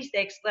as the beast?"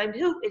 they exclaimed.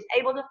 "Who is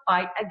able to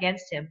fight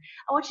against him?"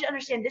 I want you to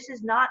understand, this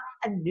is not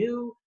a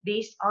new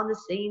beast on the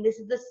scene. This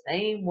is the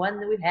same one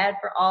that we've had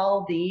for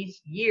all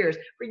these years,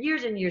 for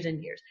years and years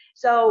and years.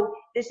 So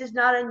this is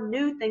not a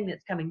new thing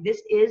that's coming.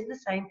 This is the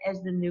same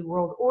as the New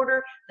World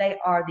Order. They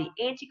are the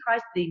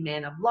Antichrist, the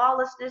man of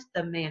lawlessness,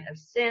 the man of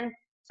sin.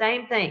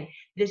 Same thing.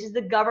 This is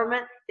the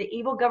government, the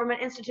evil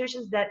government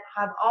institutions that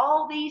have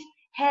all these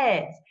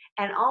heads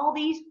and all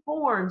these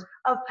forms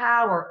of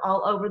power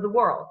all over the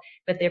world.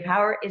 But their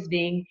power is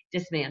being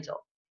dismantled.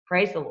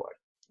 Praise the Lord.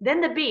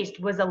 Then the beast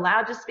was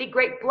allowed to speak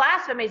great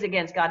blasphemies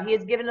against God. He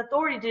is given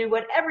authority to do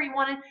whatever he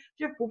wanted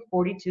for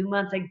 42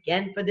 months,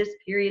 again for this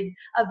period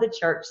of the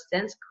church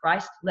since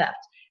Christ left,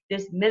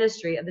 this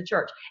ministry of the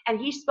church. And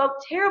he spoke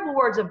terrible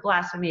words of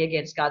blasphemy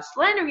against God,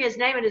 slandering his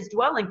name and his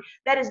dwelling,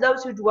 that is,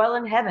 those who dwell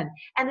in heaven.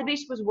 And the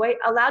beast was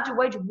allowed to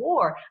wage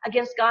war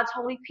against God's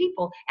holy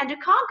people and to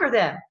conquer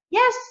them.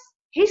 Yes,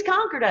 he's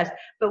conquered us,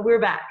 but we're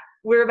back.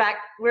 We're back.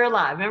 We're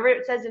alive. Remember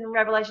it says in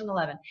Revelation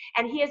 11,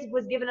 and he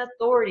was given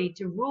authority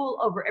to rule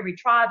over every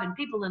tribe and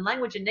people and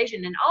language and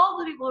nation, and all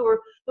the people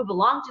who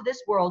belong to this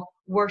world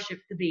worship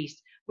the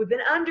beast. We've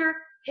been under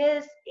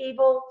his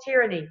evil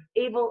tyranny,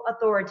 evil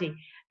authority,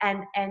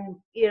 and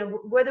you know,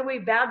 whether we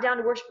bow down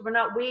to worship or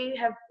not, we've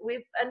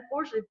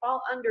unfortunately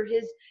fallen under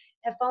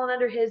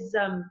his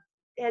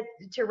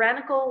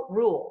tyrannical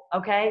rule.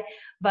 Okay,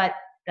 but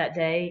that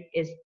day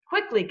is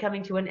quickly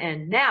coming to an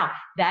end. Now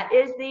that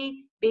is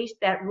the beast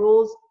that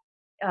rules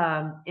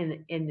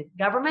in the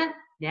government.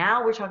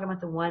 Now we're talking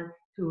about the one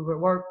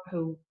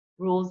who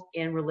rules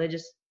in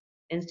religious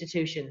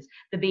institutions.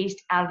 The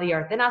beast out of the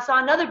earth. Then I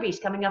saw another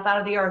beast coming up out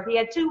of the earth. He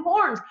had 2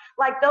 horns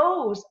like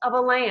those of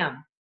a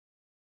lamb,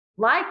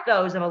 like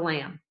those of a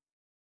lamb.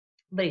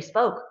 But he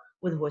spoke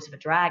with the voice of a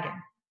dragon.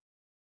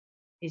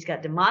 He's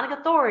got demonic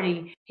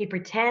authority. He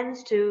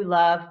pretends to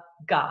love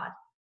God,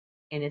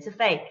 and it's a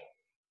fake.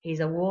 He's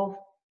a wolf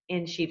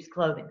in sheep's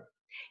clothing.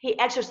 He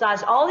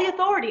exercised all the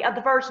authority of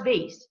the first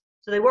beast.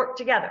 So they worked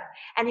together.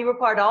 And he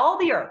required all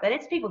the earth and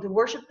its people to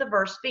worship the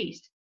first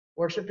beast,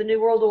 worship the New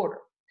World Order,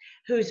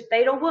 whose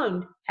fatal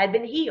wound had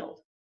been healed.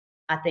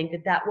 I think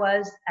that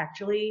was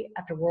actually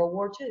after World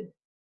War II.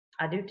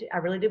 I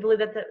really do believe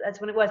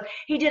that's when it was.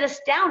 He did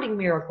astounding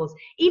miracles,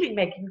 even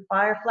making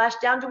fire flash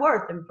down to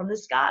earth and from the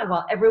sky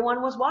while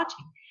everyone was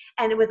watching.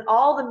 And with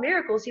all the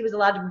miracles he was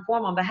allowed to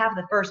perform on behalf of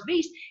the first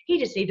beast, he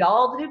deceived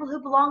all the people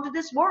who belonged to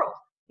this world.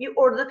 He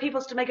ordered the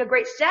peoples to make a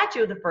great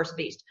statue of the first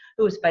beast,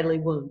 who was fatally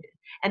wounded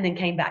and then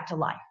came back to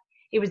life.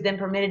 He was then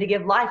permitted to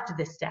give life to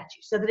this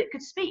statue so that it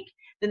could speak.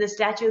 Then the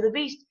statue of the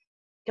beast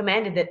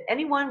commanded that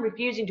anyone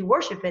refusing to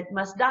worship it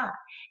must die.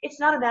 It's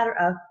not a matter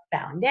of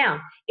bowing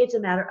down. It's a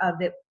matter of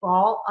that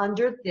fall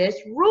under this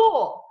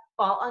rule.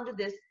 Fall under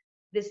this.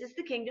 This is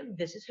the kingdom.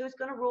 This is who's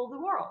going to rule the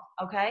world.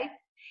 Okay?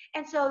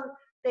 And so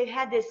they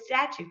had this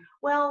statue.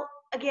 Well,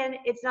 again,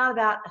 it's not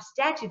about a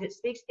statue that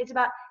speaks. It's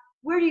about,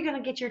 where are you going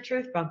to get your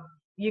truth from?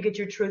 You get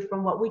your truth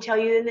from what we tell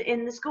you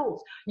in the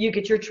schools. You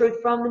get your truth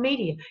from the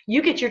media.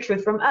 You get your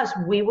truth from us.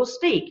 We will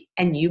speak,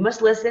 and you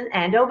must listen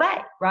and obey,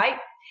 right?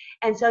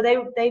 And so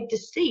they've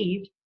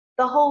deceived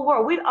the whole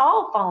world. We've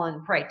all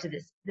fallen prey to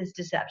this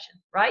deception,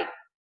 right?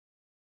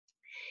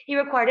 He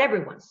required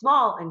everyone,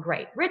 small and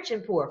great, rich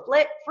and poor,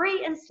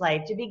 free and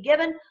slave, to be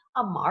given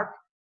a mark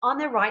on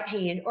their right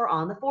hand or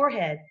on the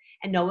forehead.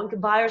 And no one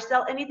could buy or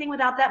sell anything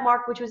without that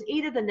mark, which was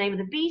either the name of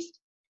the beast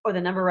or the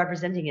number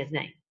representing his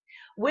name.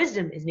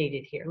 Wisdom is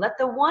needed here. Let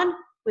the one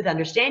with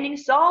understanding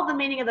solve the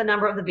meaning of the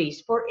number of the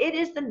beast, for it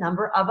is the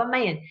number of a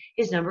man.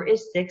 His number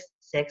is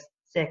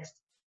 666.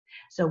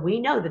 So we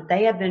know that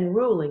they have been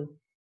ruling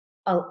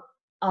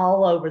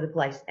all over the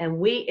place, and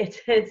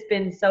it's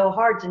been so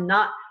hard to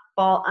not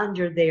fall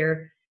under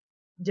their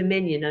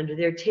dominion, under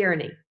their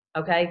tyranny.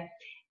 Okay,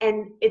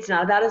 and it's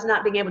not about us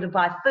not being able to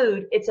buy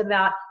food. It's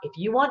about, if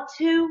you want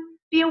to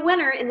be a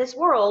winner in this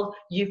world,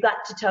 you've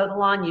got to toe the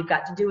line. You've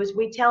got to do as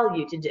we tell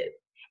you to do.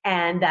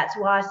 And that's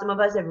why some of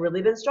us have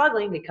really been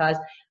struggling, because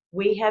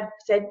we have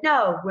said,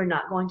 no, we're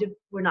not going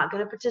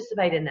to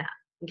participate in that.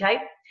 Okay,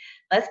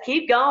 let's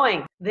keep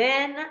going.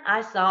 Then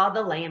I saw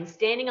the Lamb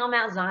standing on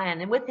Mount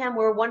Zion, and with him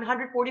were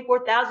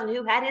 144,000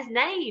 who had his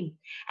name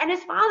and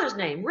his Father's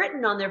name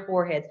written on their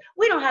foreheads.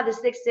 We don't have the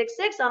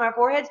 666 on our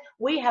foreheads.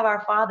 We have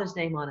our Father's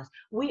name on us.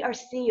 We are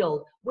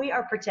sealed. We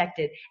are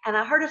protected. And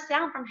I heard a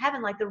sound from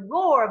heaven like the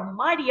roar of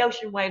mighty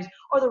ocean waves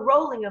or the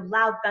rolling of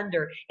loud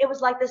thunder. It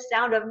was like the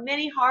sound of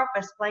many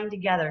harpists playing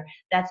together.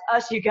 That's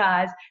us, you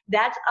guys.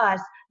 That's us.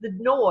 The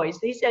noise.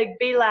 He said,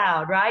 be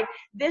loud, right?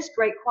 This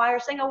great choir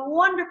sang a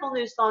wonderful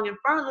new song in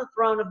front of the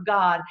throne of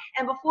God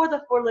and before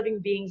the 4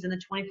 living beings and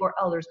the 24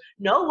 elders.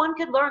 No one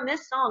could learn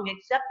this song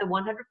except the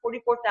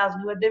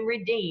 144,000 who had been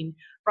redeemed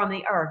from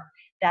the earth.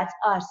 That's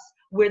us.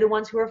 We're the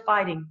ones who are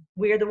fighting.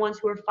 We're the ones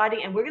who are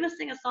fighting, and we're going to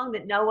sing a song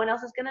that no one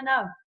else is going to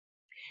know.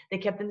 They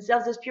kept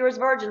themselves as pure as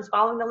virgins,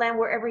 following the Lamb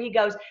wherever he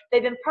goes.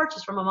 They've been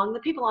purchased from among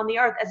the people on the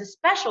earth as a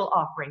special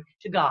offering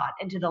to God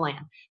and to the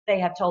Lamb. They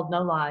have told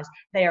no lies.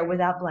 They are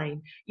without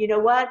blame. You know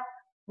what?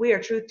 We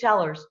are truth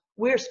tellers.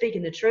 We're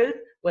speaking the truth,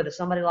 whether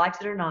somebody likes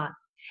it or not.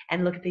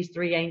 And look at these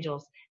 3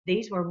 angels.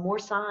 These were more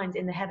signs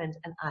in the heavens,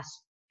 and I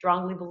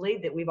strongly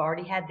believe that we've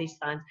already had these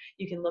signs.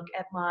 You can look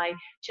at my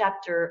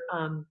chapter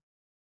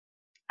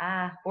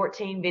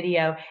 14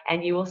 video,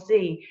 and you will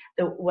see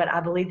what I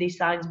believe these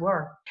signs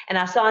were. And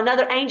I saw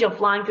another angel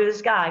flying through the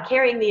sky,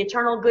 carrying the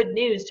eternal good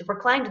news to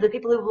proclaim to the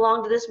people who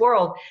belong to this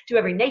world, to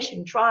every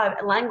nation, tribe,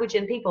 language,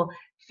 and people,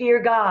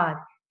 fear God.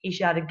 He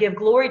shouted, give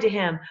glory to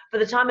him, for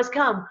the time has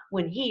come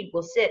when he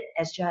will sit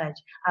as judge.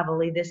 I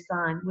believe this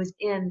sign was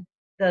in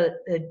the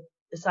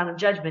sign of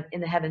judgment in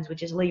the heavens,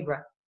 which is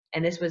Libra.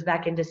 And this was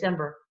back in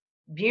December.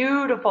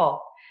 Beautiful.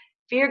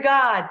 Fear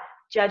God.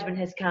 Judgment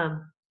has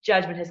come.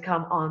 Judgment has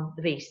come on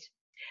the beast.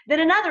 Then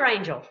another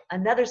angel,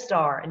 another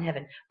star in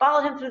heaven,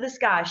 followed him through the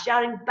sky,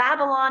 shouting,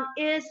 Babylon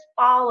is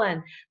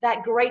fallen.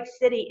 That great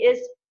city is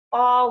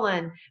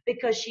fallen,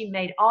 because she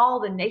made all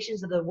the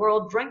nations of the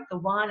world drink the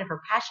wine of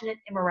her passionate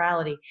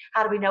immorality.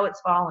 How do we know it's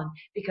fallen?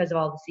 Because of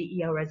all the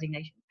CEO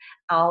resignations,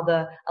 all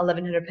the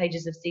 1,100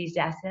 pages of seized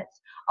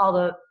assets, all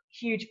the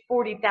huge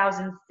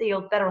 40,000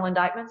 sealed federal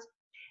indictments.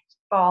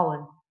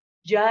 Fallen,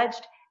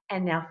 judged,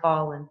 and now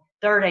fallen.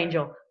 Third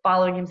angel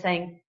following him,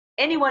 saying,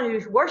 anyone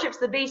who worships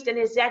the beast and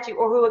his statue,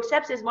 or who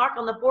accepts his mark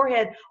on the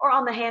forehead or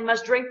on the hand,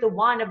 must drink the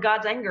wine of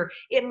God's anger.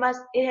 It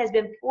has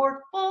been poured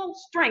full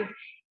strength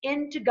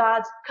into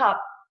God's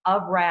cup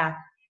of wrath.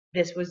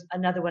 This was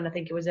another one, I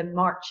think it was in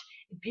March.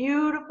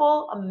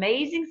 Beautiful,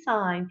 amazing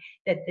sign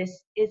that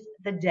this is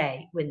the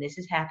day when this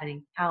is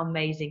happening. How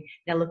amazing.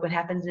 Now look what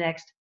happens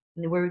next.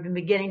 And we're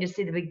beginning to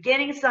see the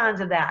beginning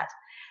signs of that.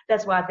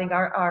 That's why I think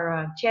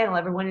our channel,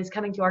 everyone is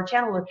coming to our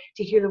channel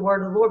to hear the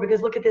word of the Lord,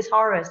 because look at this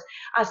harvest.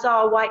 I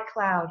saw a white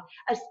cloud,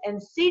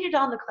 and seated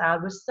on the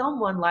cloud was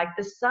someone like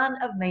the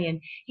Son of Man.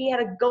 He had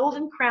a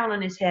golden crown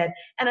on his head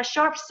and a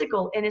sharp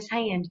sickle in his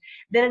hand.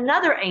 Then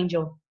another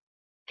angel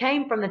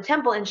came from the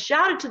temple and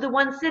shouted to the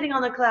one sitting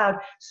on the cloud,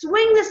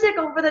 "Swing the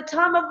sickle, for the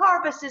time of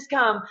harvest is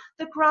come.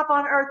 The crop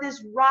on earth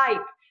is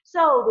ripe."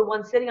 So the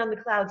one sitting on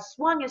the cloud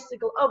swung his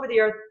sickle over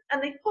the earth,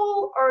 and the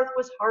whole earth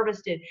was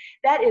harvested.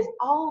 That is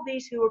all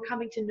these who are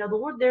coming to know the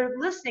Lord. They're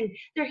listening.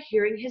 They're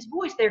hearing his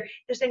voice. They're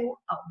saying,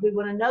 oh, we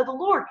want to know the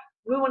Lord.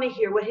 We want to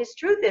hear what his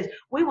truth is.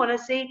 We want to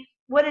see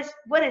what is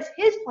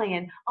his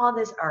plan on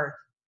this earth.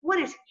 What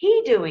is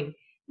he doing?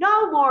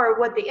 No more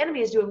what the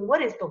enemy is doing.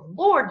 What is the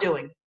Lord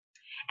doing?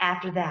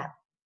 After that,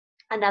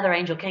 another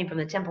angel came from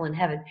the temple in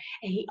heaven,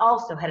 and he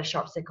also had a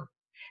sharp sickle.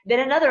 Then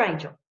another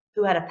angel,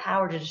 who had a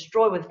power to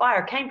destroy with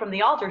fire, came from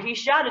the altar. He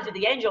shouted to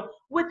the angel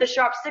with the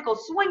sharp sickle,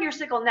 "Swing your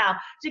sickle now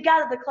to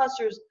gather the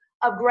clusters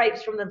of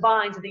grapes from the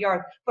vines of the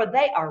earth, for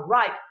they are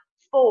ripe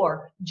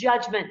for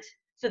judgment."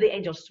 So the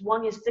angel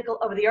swung his sickle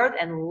over the earth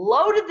and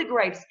loaded the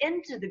grapes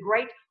into the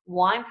great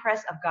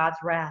winepress of God's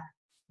wrath.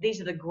 These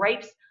are the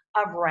grapes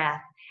of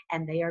wrath,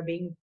 and they are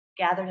being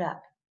gathered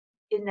up.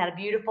 Isn't that a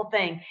beautiful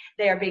thing?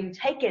 They are being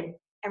taken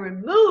and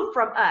removed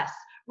from us,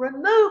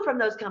 removed from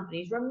those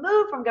companies,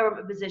 removed from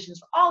government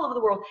positions all over the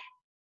world,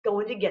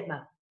 going to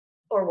Gitmo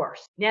or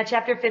worse. Now,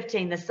 chapter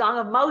 15, the song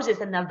of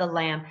Moses and of the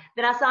Lamb.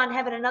 Then I saw in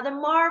heaven another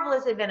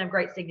marvelous event of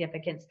great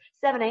significance.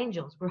 7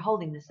 angels were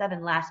holding the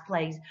 7 last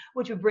plagues,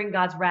 which would bring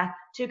God's wrath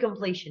to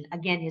completion.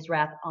 Again, his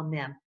wrath on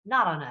them,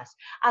 not on us.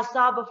 I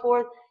saw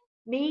before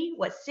me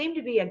what seemed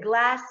to be a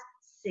glass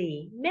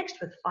sea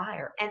mixed with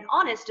fire, and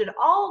on it stood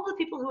all the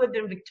people who had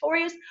been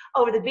victorious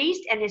over the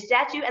beast and his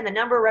statue and the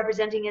number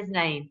representing his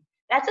name.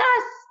 That's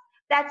us.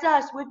 That's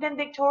us. We've been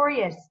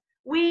victorious.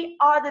 We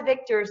are the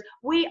victors.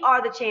 We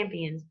are the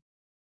champions.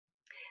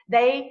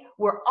 They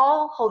were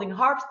all holding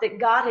harps that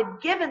God had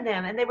given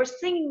them, and they were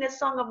singing this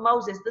song of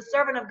Moses, the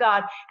servant of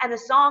God, and the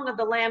song of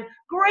the Lamb.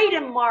 Great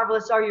and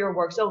marvelous are your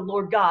works, O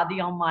Lord God,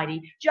 the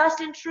Almighty. Just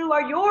and true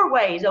are your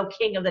ways, O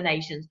King of the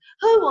nations.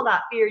 Who will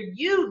not fear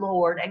you,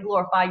 Lord, and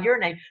glorify your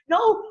name?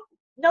 No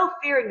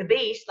fearing the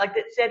beast, like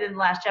it said in the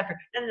last chapter.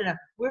 No.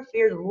 We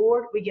fear the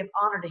Lord. We give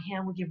honor to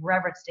him. We give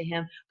reverence to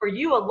him. For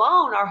you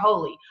alone are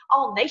holy.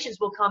 All nations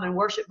will come and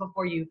worship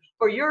before you.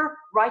 For your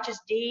righteous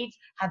deeds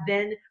have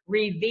been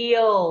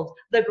revealed.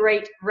 The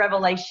great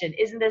revelation.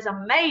 Isn't this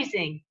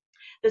amazing?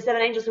 The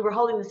 7 angels who were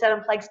holding the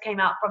 7 plagues came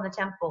out from the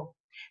temple.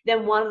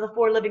 Then one of the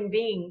 4 living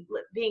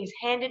beings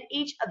handed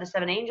each of the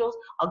 7 angels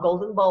a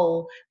golden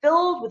bowl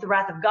filled with the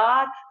wrath of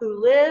God,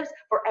 who lives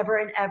forever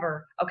and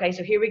ever. Okay,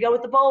 so here we go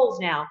with the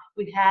bowls now.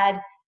 We've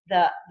had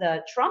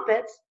the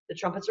trumpets. The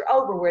trumpets are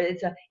over, where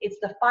it's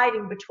the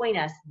fighting between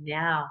us.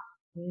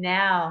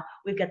 Now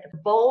we've got the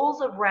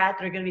bowls of wrath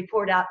that are going to be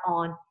poured out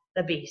on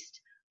the beast,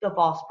 the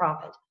false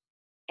prophet,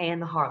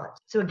 and the harlot.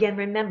 So again,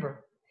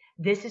 remember,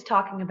 this is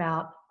talking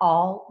about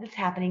all that's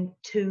happening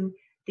to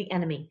the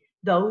enemy.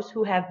 Those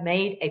who have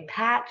made a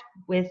pact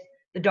with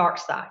the dark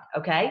side,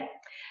 okay?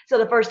 So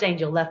the first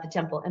angel left the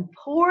temple and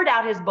poured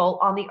out his bowl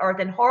on the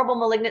earth, and horrible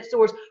malignant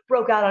sores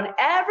broke out on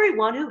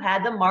everyone who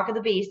had the mark of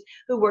the beast,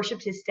 who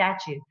worshipped his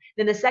statue.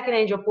 Then the second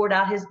angel poured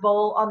out his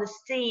bowl on the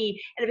sea,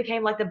 and it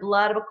became like the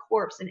blood of a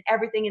corpse, and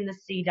everything in the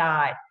sea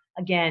died.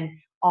 Again,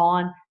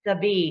 on the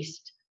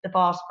beast, the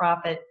false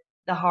prophet,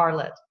 the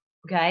harlot,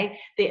 okay?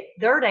 The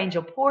third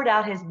angel poured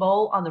out his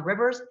bowl on the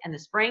rivers and the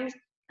springs,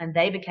 and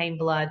they became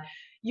blood.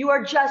 You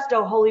are just,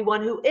 O Holy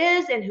One, who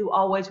is and who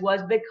always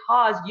was,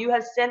 because you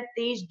have sent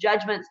these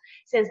judgments,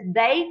 since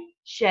they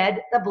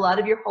shed the blood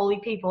of your holy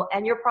people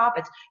and your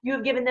prophets. You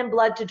have given them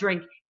blood to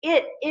drink.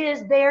 It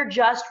is their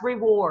just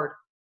reward.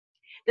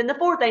 Then the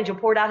fourth angel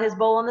poured out his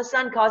bowl on the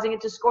sun, causing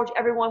it to scorch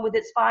everyone with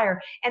its fire.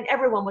 And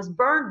everyone was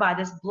burned by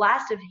this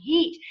blast of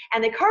heat.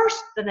 And they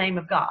cursed the name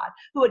of God,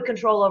 who had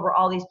control over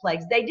all these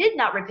plagues. They did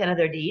not repent of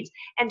their deeds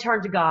and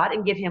turn to God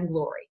and give him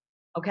glory.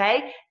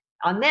 Okay?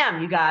 On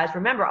them, you guys.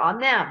 Remember, on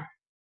them.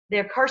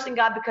 They're cursing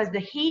God because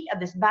the heat of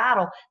this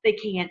battle, they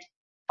can't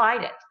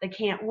fight it. They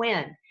can't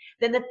win.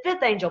 Then the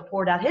fifth angel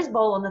poured out his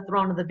bowl on the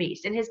throne of the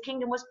beast, and his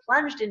kingdom was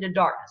plunged into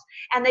darkness.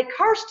 And they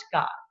cursed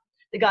God,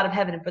 the God of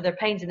heaven, for their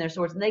pains and their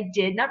swords, and they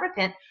did not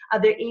repent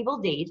of their evil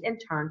deeds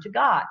and turn to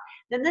God.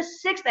 Then the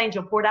sixth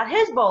angel poured out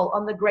his bowl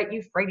on the great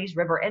Euphrates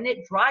River, and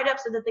it dried up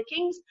so that the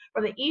kings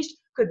from the east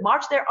could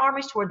march their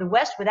armies toward the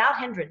west without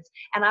hindrance.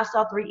 And I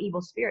saw 3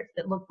 evil spirits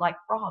that looked like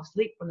frogs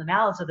leap from the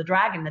mouths of the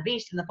dragon, the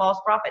beast, and the false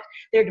prophet.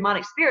 They're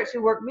demonic spirits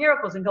who work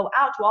miracles and go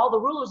out to all the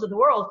rulers of the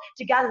world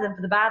to gather them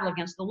for the battle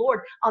against the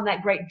Lord on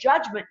that great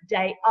judgment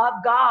day of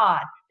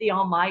God, the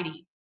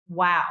Almighty.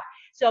 Wow.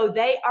 So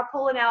they are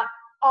pulling out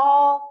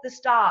all the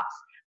stops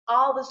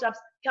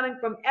coming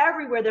from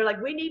everywhere. They're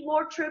like, we need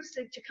more troops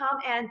to come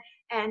and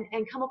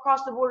come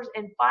across the borders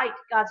and fight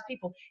God's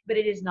people. But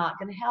it is not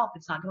going to help.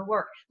 It's not going to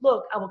work.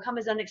 Look, I will come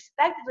as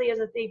unexpectedly as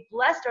a thief.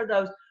 Blessed are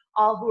those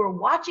all who are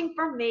watching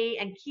for me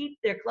and keep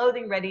their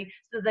clothing ready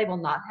so that they will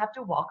not have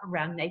to walk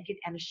around naked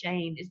and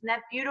ashamed. Isn't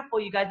that beautiful,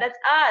 you guys? That's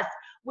us.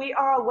 We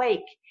are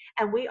awake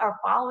and we are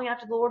following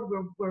after the Lord.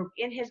 We're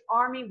in his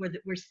army.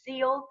 We're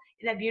sealed.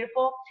 Isn't that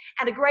beautiful?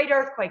 And a great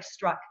earthquake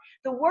struck,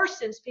 the worst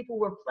since people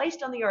were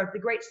placed on the earth. The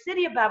great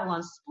city of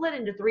Babylon split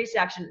into 3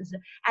 sections,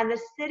 and the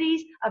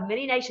cities of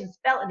many nations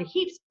fell into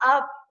heaps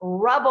of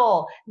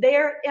rubble.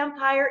 Their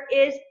empire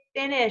is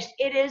finished.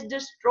 It is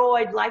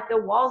destroyed, like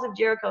the walls of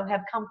Jericho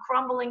have come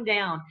crumbling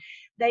down.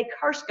 They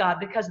curse God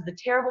because of the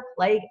terrible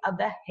plague of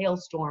the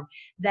hailstorm.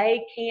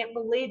 They can't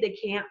believe, they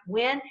can't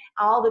win.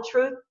 All the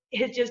truth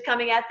is just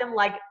coming at them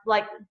like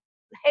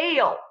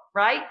hail,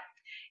 right?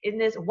 Isn't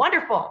this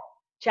wonderful?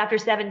 Chapter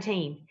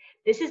 17.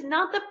 This is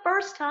not the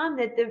first time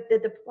that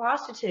the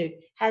prostitute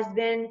has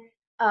been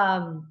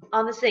on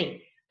the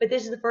scene. But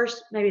this is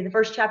maybe the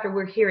first chapter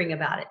we're hearing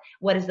about it.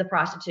 What is the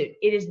prostitute?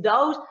 It is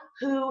those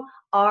who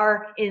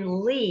are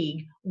in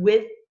league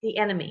with the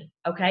enemy,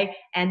 okay?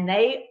 And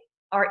they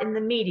are in the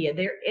media.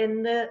 They're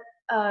in the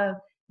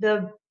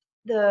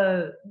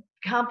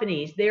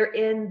companies. They're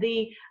in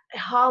the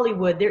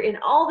Hollywood. They're in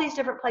all these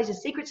different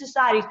places, secret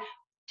societies,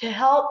 to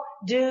help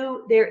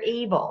do their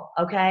evil,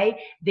 okay?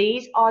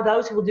 These are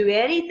those who will do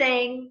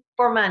anything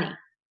for money,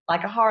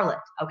 like a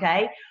harlot,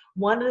 okay?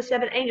 One of the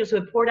 7 angels who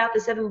had poured out the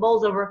 7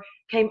 bowls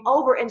came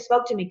over and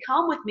spoke to me.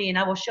 Come with me, and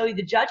I will show you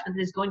the judgment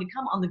that is going to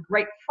come on the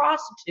great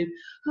prostitute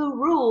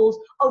who rules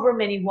over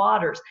many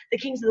waters. The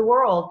kings of the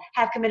world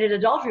have committed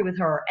adultery with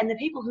her, and the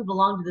people who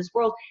belong to this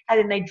world have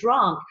been made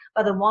drunk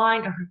by the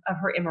wine of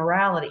her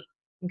immorality.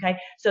 Okay,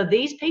 so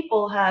these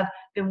people have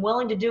been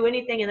willing to do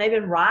anything, and they've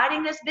been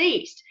riding this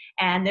beast,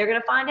 and they're going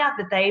to find out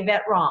that they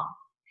bet wrong.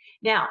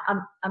 Now,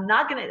 I'm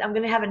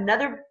going to have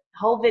another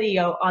whole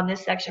video on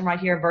this section right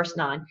here, verse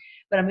 9,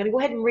 but I'm going to go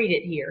ahead and read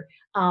it here.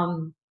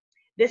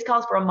 This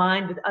calls for a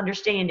mind with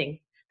understanding.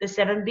 The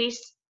 7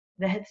 beasts,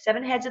 the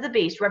 7 heads of the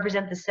beast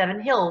represent the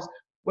 7 hills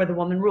where the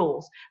woman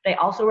rules. They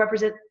also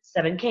represent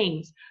 7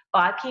 kings.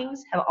 5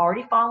 kings have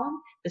already fallen.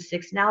 The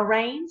 6th now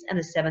reigns, and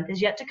the 7th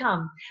is yet to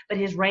come. But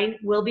his reign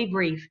will be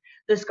brief.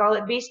 The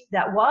scarlet beast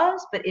that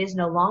was, but is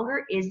no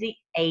longer, is the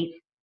 8th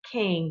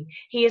king.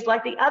 He is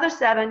like the other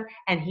 7,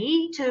 and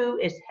he too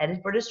is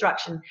headed for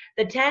destruction.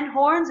 The 10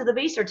 horns of the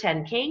beast are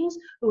 10 kings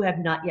who have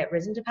not yet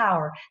risen to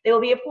power. They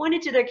will be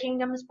appointed to their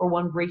kingdoms for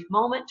one brief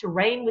moment to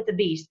reign with the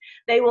beast.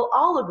 They will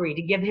all agree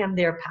to give him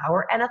their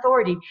power and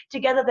authority.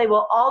 Together they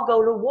will all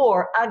go to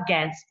war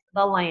against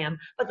the Lamb,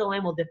 but the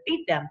Lamb will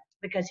defeat them,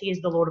 because he is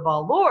the Lord of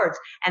all lords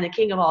and the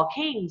King of all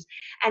kings,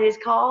 and his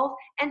called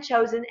and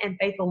chosen and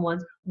faithful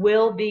ones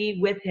will be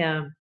with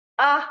him.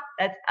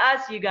 That's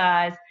us, you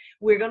guys.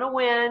 We're going to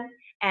win,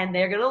 and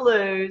they're going to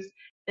lose.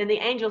 Then the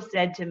angel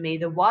said to me,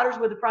 the waters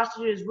where the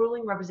prostitute is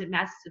ruling represent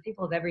masses of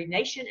people of every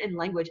nation and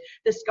language.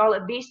 The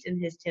scarlet beast and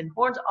his 10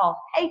 horns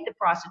all hate the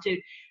prostitute.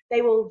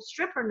 They will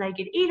strip her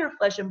naked, eat her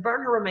flesh, and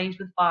burn her remains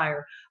with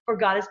fire. For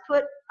God has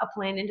put a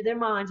plan into their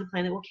minds, a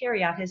plan that will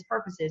carry out his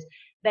purposes.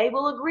 They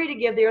will agree to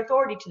give their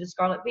authority to the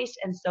scarlet beast,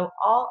 and so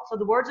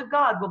the words of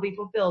God will be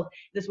fulfilled.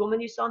 This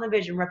woman you saw in the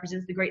vision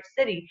represents the great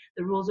city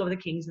that rules over the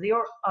kings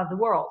of the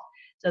world.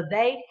 So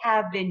they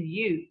have been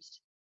used,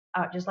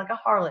 just like a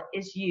harlot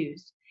is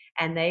used,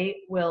 and they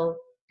will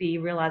be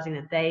realizing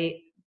that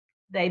they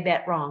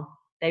bet wrong.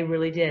 They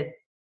really did.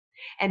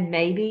 And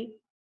maybe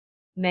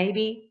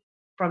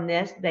from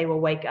this, they will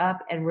wake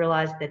up and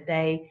realize that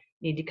they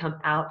need to come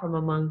out from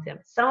among them.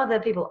 Some of the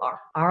people are.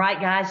 All right,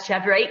 guys,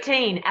 chapter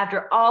 18.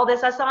 After all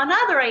this, I saw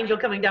another angel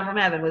coming down from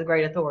heaven with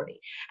great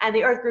authority, and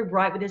the earth grew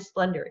bright with his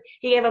splendor.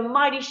 He gave a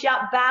mighty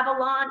shout,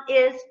 Babylon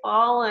is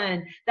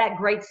fallen. That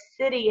great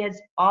city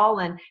has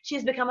fallen. She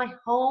has become a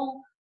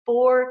home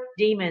for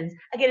demons.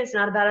 Again, it's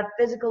not about a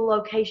physical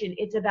location.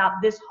 It's about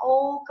this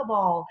whole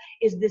cabal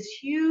is this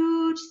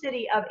huge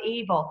city of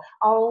evil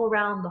all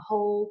around the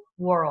whole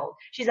world.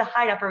 She's a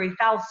hideout for every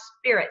foul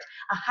spirit,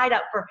 a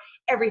hideout for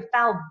every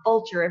foul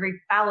vulture, every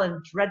foul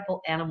and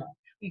dreadful animal.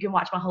 You can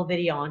watch my whole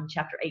video on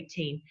chapter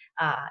 18.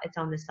 It's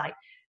on this site.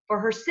 For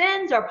her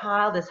sins are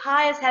piled as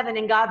high as heaven,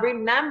 and God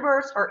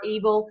remembers her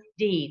evil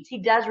deeds. He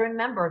does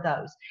remember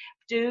those.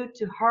 Do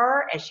to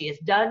her as she has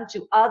done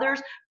to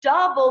others,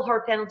 double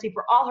her penalty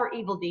for all her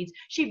evil deeds.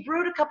 She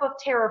brewed a cup of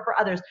terror for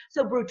others,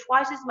 so brew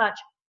twice as much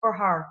for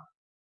her.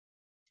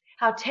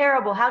 How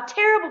terrible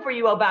for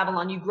you, O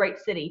Babylon, you great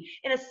city.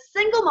 In a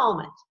single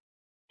moment,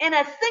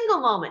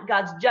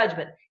 God's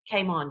judgment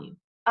came on you.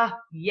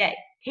 Yay.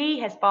 He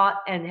has fought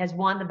and has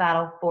won the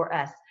battle for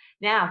us.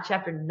 Now,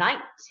 chapter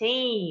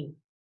 19.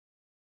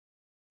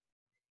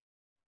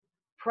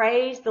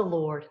 Praise the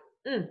Lord.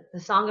 The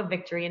song of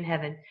victory in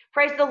heaven.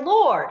 Praise the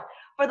Lord,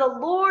 for the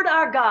Lord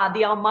our God,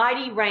 the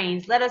Almighty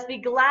reigns. Let us be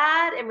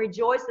glad and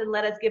rejoice, and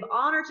let us give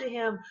honor to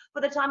him.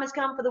 For the time has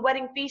come for the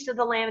wedding feast of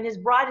the Lamb, and his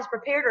bride has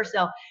prepared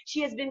herself. She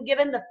has been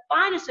given the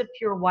finest of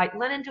pure white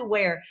linen to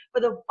wear,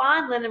 for the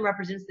fine linen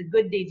represents the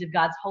good deeds of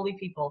God's holy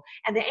people.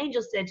 And the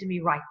angel said to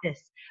me, write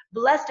this.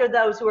 Blessed are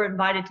those who are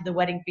invited to the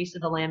wedding feast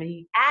of the Lamb. And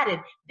he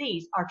added,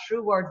 these are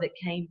true words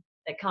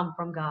that come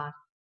from God.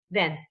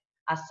 Then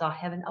I saw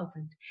heaven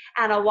opened,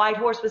 and a white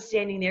horse was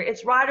standing there.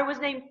 Its rider was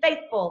named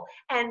Faithful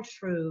and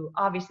True.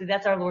 Obviously,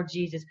 that's our Lord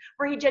Jesus,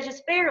 for he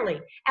judges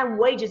fairly and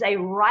wages a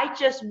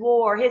righteous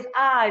war. His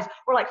eyes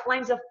were like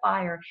flames of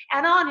fire,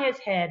 and on his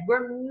head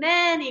were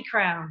many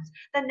crowns.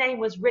 The name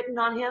was written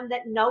on him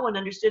that no one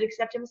understood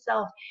except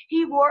himself.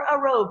 He wore a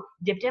robe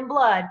dipped in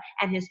blood,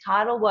 and his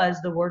title was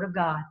the Word of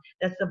God.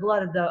 That's the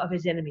blood of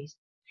his enemies.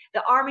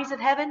 The armies of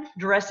heaven,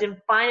 dressed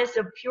in finest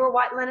of pure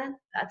white linen,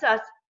 that's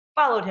us,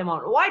 followed him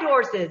on white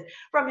horses.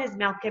 From his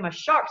mouth came a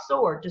sharp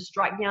sword to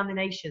strike down the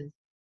nations.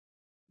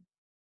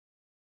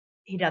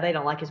 They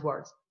don't like his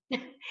words.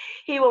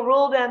 He will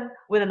rule them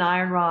with an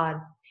iron rod.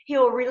 He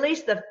will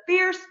release the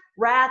fierce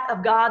wrath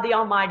of God the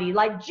Almighty,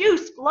 like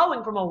juice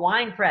flowing from a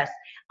winepress.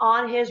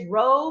 On his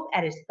robe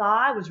at his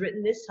thigh was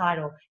written this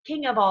title,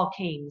 King of all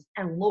kings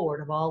and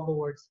Lord of all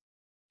lords.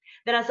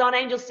 Then I saw an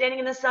angel standing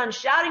in the sun,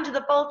 shouting to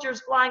the vultures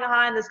flying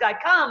high in the sky,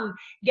 come,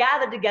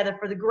 gather together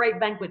for the great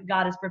banquet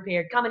God has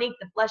prepared. Come and eat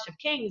the flesh of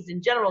kings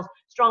and generals,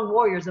 strong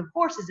warriors, of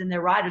horses and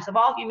their riders, of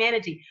all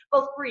humanity,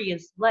 both free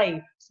and slave,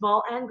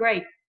 small and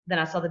great. Then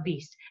I saw the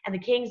beast and the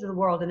kings of the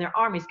world and their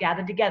armies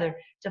gathered together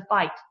to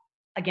fight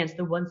against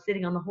the one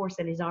sitting on the horse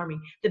and his army.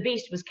 The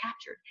beast was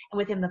captured, and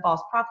with him the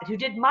false prophet, who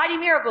did mighty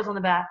miracles on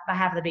the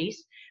behalf of the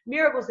beast,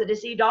 miracles that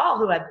deceived all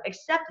who had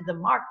accepted the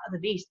mark of the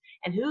beast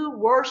and who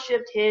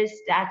worshipped his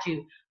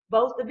statue.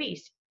 Both the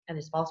beast and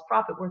his false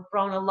prophet were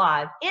thrown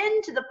alive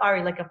into the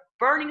fiery lake of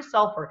burning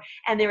sulfur,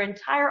 and their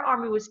entire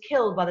army was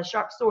killed by the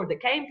sharp sword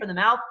that came from the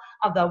mouth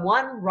of the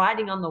one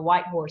riding on the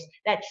white horse.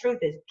 That truth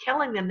is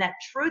killing them. That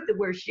truth that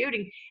we're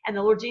shooting and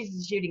the Lord Jesus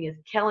is shooting is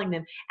killing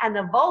them. And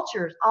the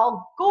vultures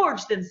all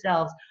gorge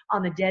themselves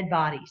on the dead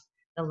bodies.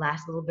 The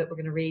last little bit we're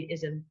going to read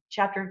is in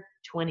chapter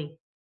 20.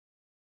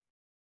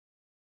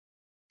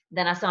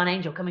 Then I saw an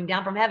angel coming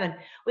down from heaven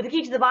with the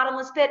key to the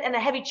bottomless pit and a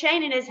heavy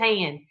chain in his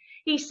hand.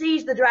 He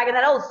seized the dragon,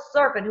 that old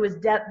serpent who is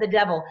the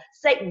devil,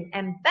 Satan,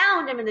 and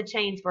bound him in the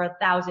chains for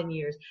 1,000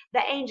 years.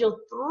 The angel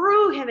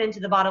threw him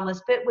into the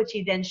bottomless pit, which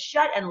he then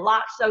shut and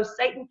locked, so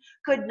Satan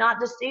could not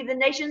deceive the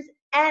nations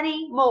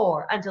any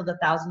more until the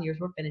 1,000 years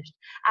were finished.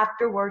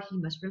 Afterward, he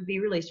must be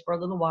released for a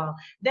little while.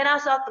 Then I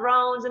saw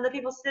thrones, and the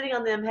people sitting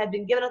on them had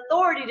been given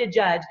authority to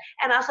judge.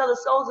 And I saw the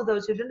souls of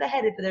those who had been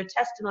beheaded for their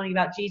testimony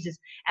about Jesus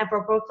and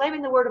for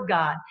proclaiming the word of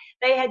God.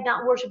 They had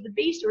not worshipped the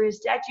beast or his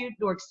statue,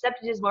 nor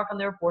accepted his mark on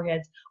their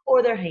foreheads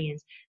or their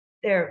hands,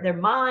 their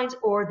minds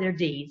or their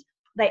deeds.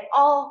 They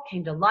all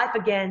came to life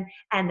again,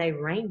 and they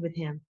reigned with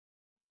him,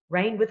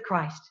 reigned with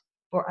Christ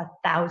for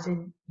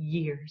 1,000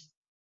 years.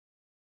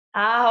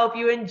 I hope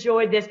you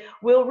enjoyed this.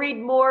 We'll read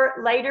more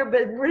later,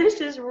 but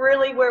this is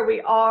really where we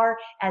are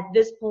at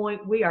this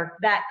point. We are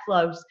that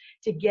close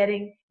to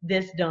getting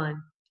this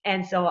done.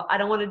 And so I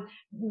don't want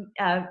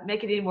to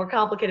make it any more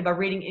complicated by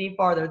reading any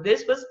farther.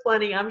 This was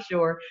plenty, I'm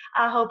sure.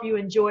 I hope you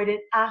enjoyed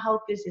it. I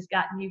hope this has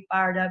gotten you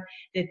fired up,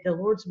 that the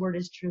Lord's word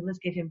is true. Let's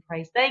give him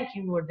praise. Thank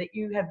you, Lord, that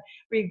you have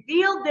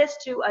revealed this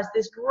to us,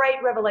 this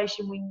great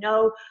revelation. We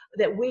know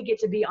that we get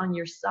to be on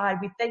your side.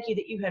 We thank you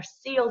that you have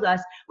sealed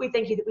us. We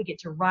thank you that we get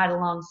to ride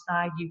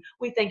alongside you.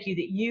 We thank you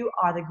that you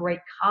are the great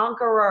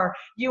conqueror.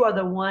 You are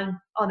the one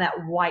on that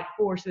white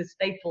horse who is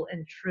faithful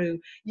and true.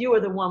 You are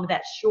the one with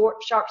that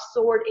sharp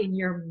sword in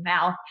your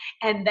mouth,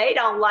 and they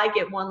don't like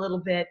it one little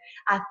bit.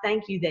 I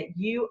thank you that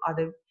you are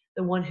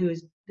the one who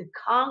is the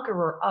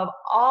conqueror of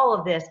all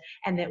of this,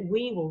 and that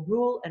we will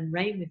rule and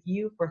reign with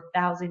you for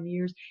 1,000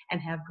 years and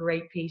have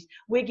great peace.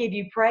 We give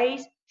you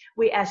praise.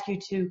 We ask you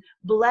to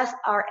bless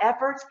our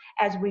efforts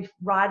as we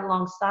ride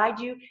alongside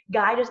you.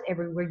 Guide us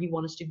everywhere you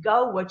want us to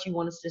go, what you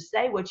want us to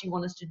say, what you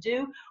want us to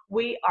do.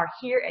 We are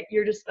here at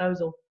your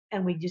disposal.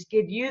 And we just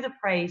give you the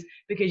praise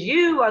because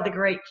you are the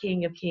great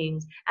King of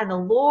Kings and the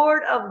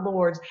Lord of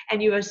Lords.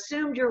 And you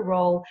assumed your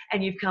role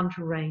and you've come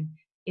to reign.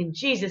 In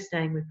Jesus'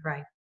 name we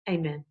pray.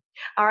 Amen.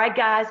 All right,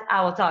 guys,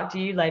 I will talk to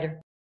you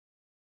later.